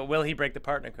Sonya, right? But will he break the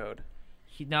partner code?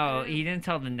 He didn't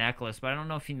tell the necklace, but I don't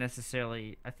know if he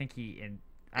necessarily. I think he.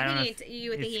 You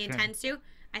would think he intends to?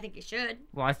 I think he should.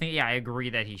 Well, I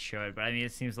agree that he should, but I mean,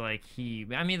 it seems like the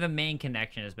main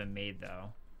connection has been made though.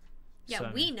 Yeah,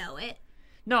 so, we know it.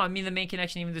 No, I mean the main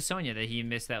connection even to Sonya, that he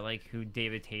missed that who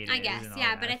David Tate is. I guess,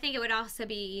 yeah, but I think it would also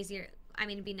be easier. I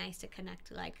mean, it'd be nice to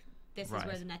connect this is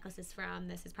where the necklace is from.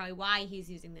 This is probably why he's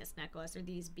using this necklace or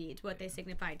these beads, what they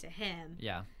signified to him.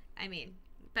 Yeah.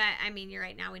 You're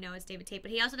right. Now we know it's David Tate,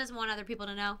 but he also doesn't want other people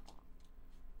to know.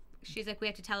 She's like, we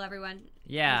have to tell everyone.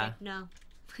 Yeah. He's like, no,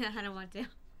 I don't want to.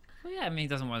 Well, yeah, I mean, he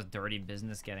doesn't want his dirty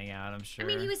business getting out, I'm sure. I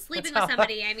mean, he was sleeping with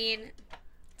somebody. I mean,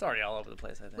 it's already all over the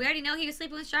place, I think. We already know he was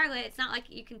sleeping with Charlotte. It's not like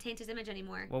you can taint his image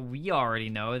anymore. Well, we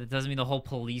already know. That doesn't mean the whole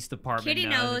police department Kitty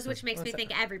knows, which makes me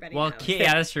think everybody knows.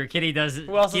 Yeah, that's true. Kitty does.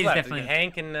 Who else is left? Definitely...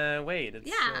 Hank and Wade.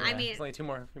 I mean... It's only two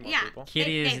more people.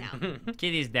 Kitty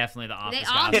is definitely the office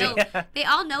guy. They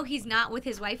all know he's not with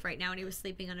his wife right now and he was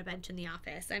sleeping on a bench in the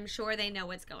office. I'm sure they know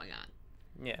what's going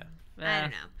on. Yeah. I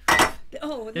don't know.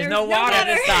 Oh, there's no water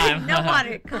this time. No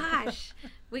water. Gosh.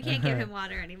 We can't give him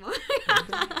water anymore.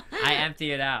 I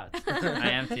empty it out.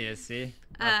 I empty it, see?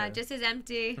 Just as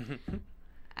empty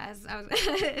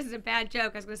it's a bad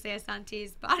joke. I was going to say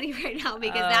Asante's body right now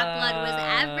because that blood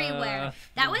was everywhere.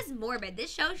 That was morbid.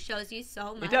 This show shows you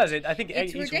so much. It does. I think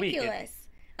it's each ridiculous. Week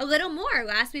a little more.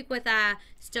 Last week with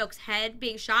Stokes' head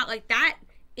being shot, like that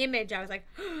image, I was like,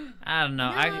 I don't know.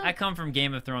 No. I come from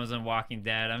Game of Thrones and Walking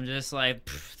Dead. I'm just like,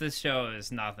 this show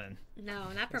is nothing. No,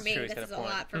 not for me. This is a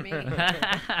lot for me. It's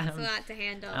a lot to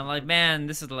handle. I'm like, man,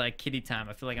 this is like kiddie time.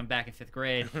 I feel like I'm back in 5th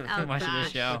grade watching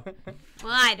this show.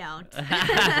 Well, I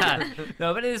don't.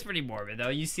 No, but it is pretty morbid, though.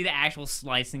 You see the actual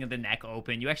slicing of the neck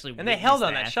open. You actually and they held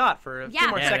on that shot for a few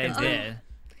more seconds. They did.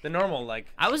 The normal,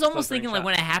 I was almost thinking,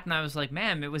 when it happened, I was like,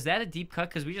 man, was that a deep cut?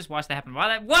 Because we just watched that happen. Wow,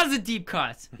 that was a deep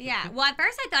cut. Yeah. Well, at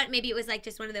first I thought maybe it was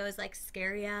just one of those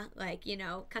scare ya,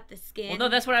 cut the skin. Well, no,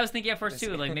 that's what I was thinking at first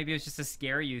too. Maybe it was just a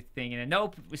scare you thing, and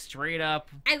nope, it was straight up.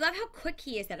 I love how quick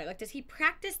he is at it. Does he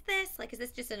practice this? Is this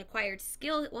just an acquired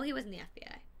skill? Well, he was in the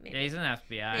FBI. Maybe. Yeah, he's in the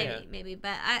FBI. Maybe.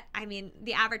 But I mean,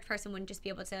 the average person wouldn't just be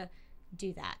able to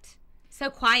do that so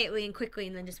quietly and quickly,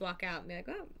 and then just walk out and be like,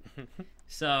 oh.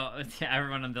 So,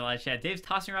 everyone in the live chat, Dave's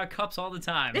tossing around cups all the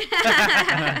time.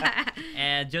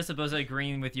 And Joseph Boza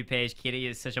agreeing with you, Paige. Kitty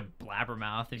is such a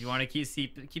blabbermouth. If you want to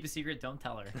keep a secret, don't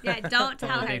tell her. Yeah, don't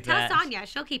tell her. Tell Sonya.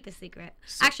 She'll keep the secret.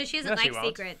 Actually, she doesn't like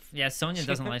secrets. Yeah, Sonya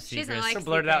doesn't like secrets. She doesn't like She'll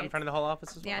blurt it out in front of the whole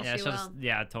office as well. Yeah, she will.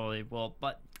 Yeah, totally. Well,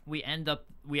 but we end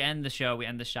the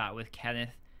shot with Kenneth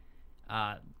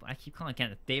I keep calling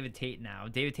Kenneth David Tate now.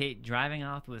 David Tate driving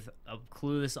off with a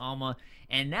clueless Alma,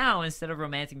 and now instead of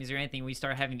romantic music or anything, we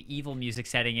start having evil music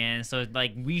setting in. So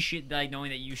like we should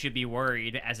knowing that you should be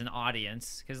worried as an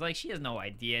audience, because like she has no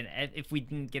idea. And if we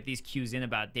didn't get these cues in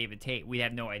about David Tate, we'd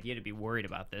have no idea to be worried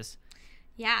about this.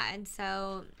 Yeah, and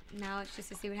so now it's just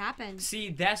to see what happens. See,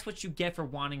 that's what you get for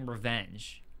wanting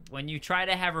revenge. When you try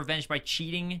to have revenge by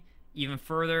cheating even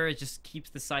further, it just keeps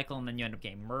the cycle, and then you end up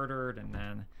getting murdered, and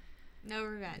then no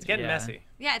revenge. It's getting messy.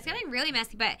 Yeah, it's getting really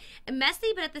messy, but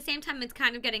at the same time, it's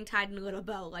kind of getting tied in a little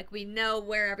bow. Like, we know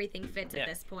where everything fits at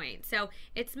this point. So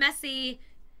it's messy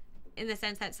in the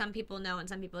sense that some people know and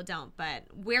some people don't, but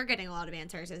we're getting a lot of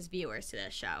answers as viewers to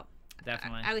this show.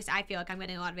 Definitely. At least I feel like I'm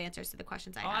getting a lot of answers to the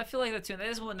questions I have. I feel like that too. That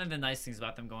is one of the nice things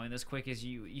about them going this quick is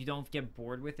you don't get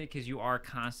bored with it because you are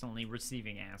constantly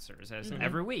receiving answers. As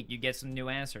every week you get some new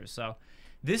answers. So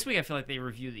this week I feel like they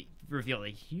revealed a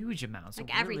huge amount. So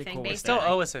like everything. Really cool They still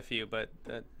owe us a few, but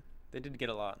they did get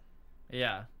a lot.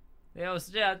 Yeah.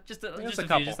 Just a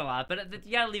few, just a lot. But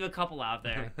you gotta leave a couple out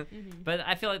there. But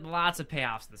I feel like lots of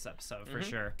payoffs this episode for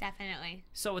sure. Definitely.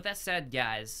 So with that said,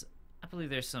 guys, I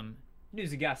believe there's some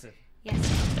news and gossip. Yes,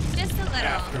 just a little.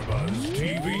 AfterBuzz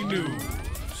TV News.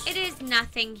 It is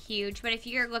nothing huge, but if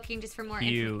you're looking just for more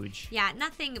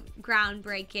nothing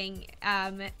groundbreaking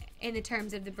in the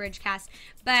terms of the Bridge cast.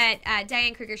 But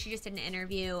Diane Kruger, she just did an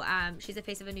interview. She's the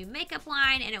face of a new makeup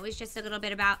line, and it was just a little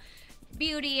bit about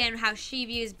beauty and how she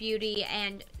views beauty,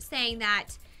 and saying that,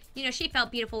 you know, she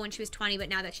felt beautiful when she was 20, but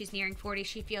now that she's nearing 40,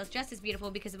 she feels just as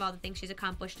beautiful because of all the things she's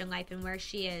accomplished in life and where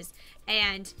she is.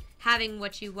 And having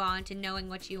what you want and knowing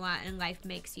what you want in life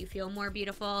makes you feel more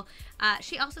beautiful.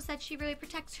 She also said she really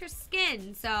protects her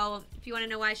skin. So if you want to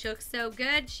know why she looks so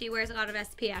good, she wears a lot of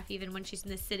SPF even when she's in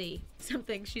the city.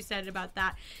 Something she said about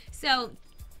that. So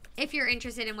if you're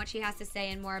interested in what she has to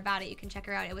say and more about it, you can check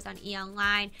her out. It was on E!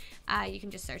 Online. You can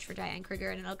just search for Diane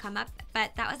Kruger and it'll come up.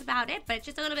 But that was about it. But it's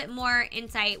just a little bit more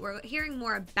insight. We're hearing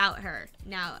more about her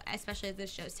now, especially as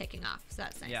this show's taking off. So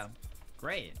that's nice. Yeah.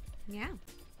 Great. Yeah.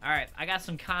 All right, I got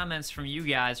some comments from you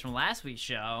guys from last week's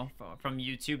show from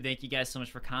YouTube. Thank you guys so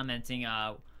much for commenting.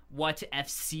 What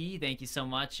FC? Thank you so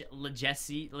much.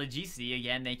 Legisi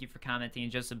again. Thank you for commenting.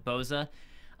 And Joseph Boza.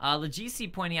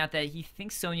 Legisi pointing out that he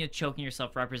thinks Sonya choking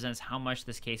herself represents how much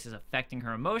this case is affecting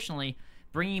her emotionally,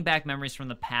 bringing back memories from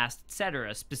the past,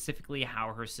 etc. Specifically,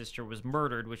 how her sister was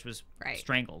murdered, which was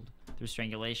strangled through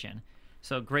strangulation.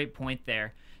 So great point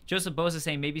there. Joseph Boza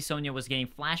saying maybe Sonya was getting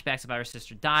flashbacks of how her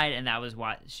sister died, and that was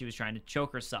why she was trying to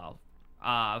choke herself.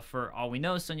 For all we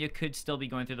know, Sonya could still be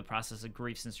going through the process of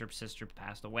grief since her sister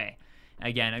passed away.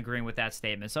 Again, agreeing with that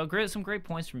statement. So some great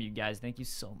points from you guys. Thank you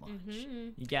so much.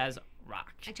 You guys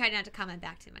rock. I tried not to comment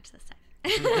back too much this time.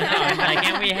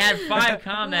 And we had 5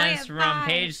 comments from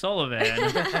Paige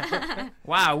Sullivan.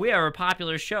 Wow, we are a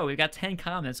popular show. We've got 10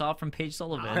 comments, all from Paige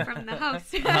Sullivan. All from the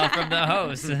host. All from the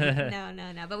host.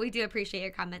 No. But we do appreciate your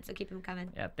comments, so keep them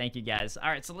coming. Yeah, thank you guys. All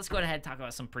right, so let's go ahead and talk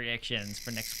about some predictions for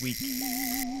next week.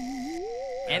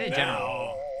 And in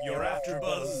general. Your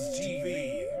AfterBuzz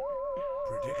TV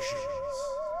predictions.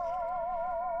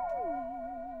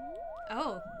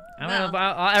 Oh.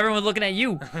 Everyone's looking at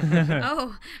you.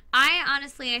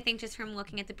 I think just from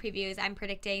looking at the previews, I'm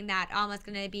predicting that Alma's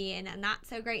going to be in a not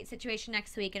so great situation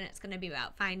next week, and it's going to be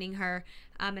about finding her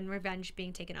and revenge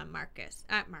being taken on Marco.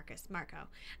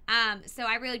 So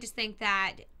I really just think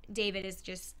that David is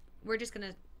we're just going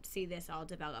to see this all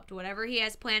developed. Whatever he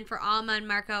has planned for Alma and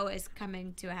Marco is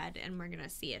coming to a head, and we're going to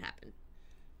see it happen.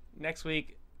 Next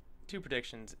week, 2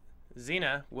 predictions.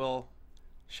 Xena will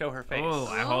show her face. Oh,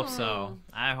 I hope so.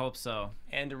 I hope so.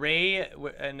 And Ray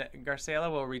and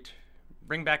Garcella will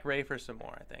bring back Ray for some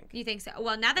more, I think. You think so?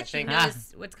 Well, now that she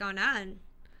knows what's going on.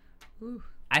 Ooh.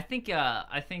 I think that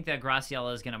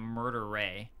Graciela is going to murder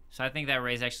Ray. So I think that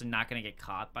Ray's actually not going to get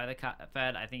caught by the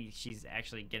Fed. I think she's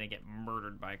actually going to get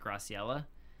murdered by Graciela.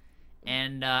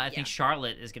 And I think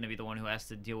Charlotte is going to be the one who has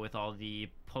to deal with all the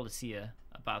policia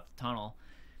about the tunnel.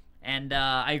 And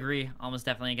I agree. Almost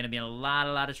definitely going to be in a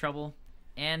lot of trouble.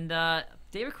 And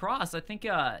David Cross, I think,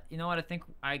 you know what? I think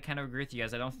I kind of agree with you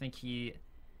guys. I don't think he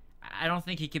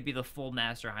could be the full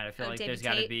mastermind. I feel like there's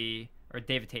got to be, or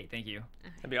David Tate. Thank you.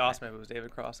 It'd be awesome if it was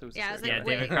David Cross who was.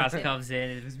 David Cross comes in.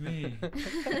 It was me.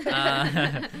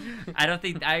 I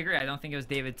agree. I don't think it was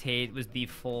David Tate was the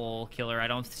full killer. I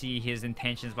don't see his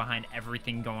intentions behind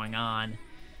everything going on.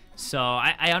 So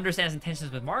I understand his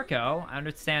intentions with Marco. I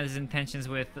understand his intentions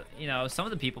with some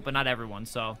of the people, but not everyone.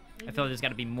 So I feel like there's got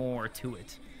to be more to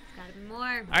it. Gotta be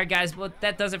more. All right, guys. Well,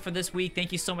 that does it for this week.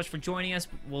 Thank you so much for joining us.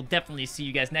 We'll definitely see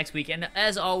you guys next week. And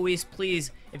as always,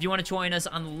 please, if you want to join us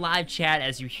on the live chat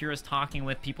as you hear us talking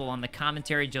with people on the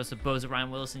commentary, Joseph Boza,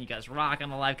 Ryan Wilson, you guys rock on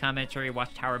the live commentary.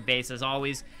 Watch Tower Base as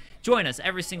always. Join us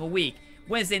every single week.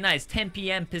 Wednesday nights, 10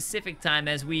 p.m. Pacific time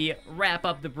as we wrap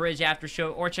up the Bridge After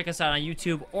Show, or check us out on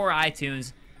YouTube or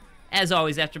iTunes. As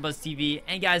always, AfterBuzz TV.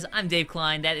 And guys, I'm Dave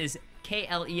Klein. That is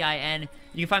Klein.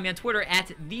 You can find me on Twitter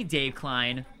at the Dave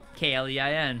Klein,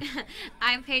 Klein.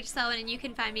 I'm Paige Sullivan, and you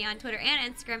can find me on Twitter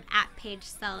and Instagram at Paige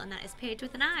Sullivan. That is Paige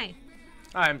with an I.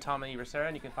 I'm Thomas Rasera,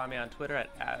 and you can find me on Twitter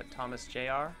at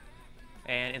ThomasJR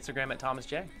and Instagram at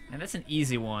ThomasJ. And that's an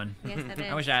easy one. Yes, that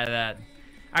is. I wish I had that.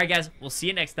 All right, guys. We'll see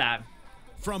you next time.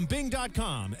 From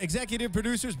Bing.com, executive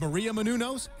producers Maria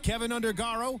Menounos, Kevin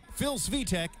Undergaro, Phil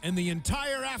Svitek, and the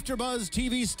entire AfterBuzz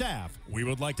TV staff, we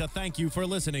would like to thank you for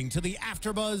listening to the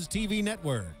AfterBuzz TV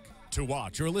network. To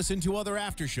watch or listen to other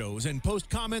after shows and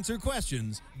post comments or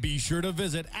questions, be sure to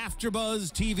visit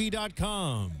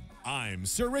AfterBuzzTV.com. I'm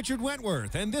Sir Richard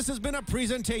Wentworth, and this has been a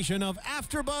presentation of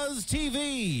AfterBuzz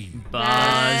TV.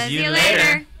 Buzz you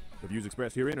later. The views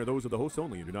expressed herein are those of the hosts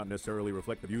only and do not necessarily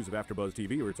reflect the views of AfterBuzz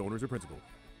TV or its owners or principals.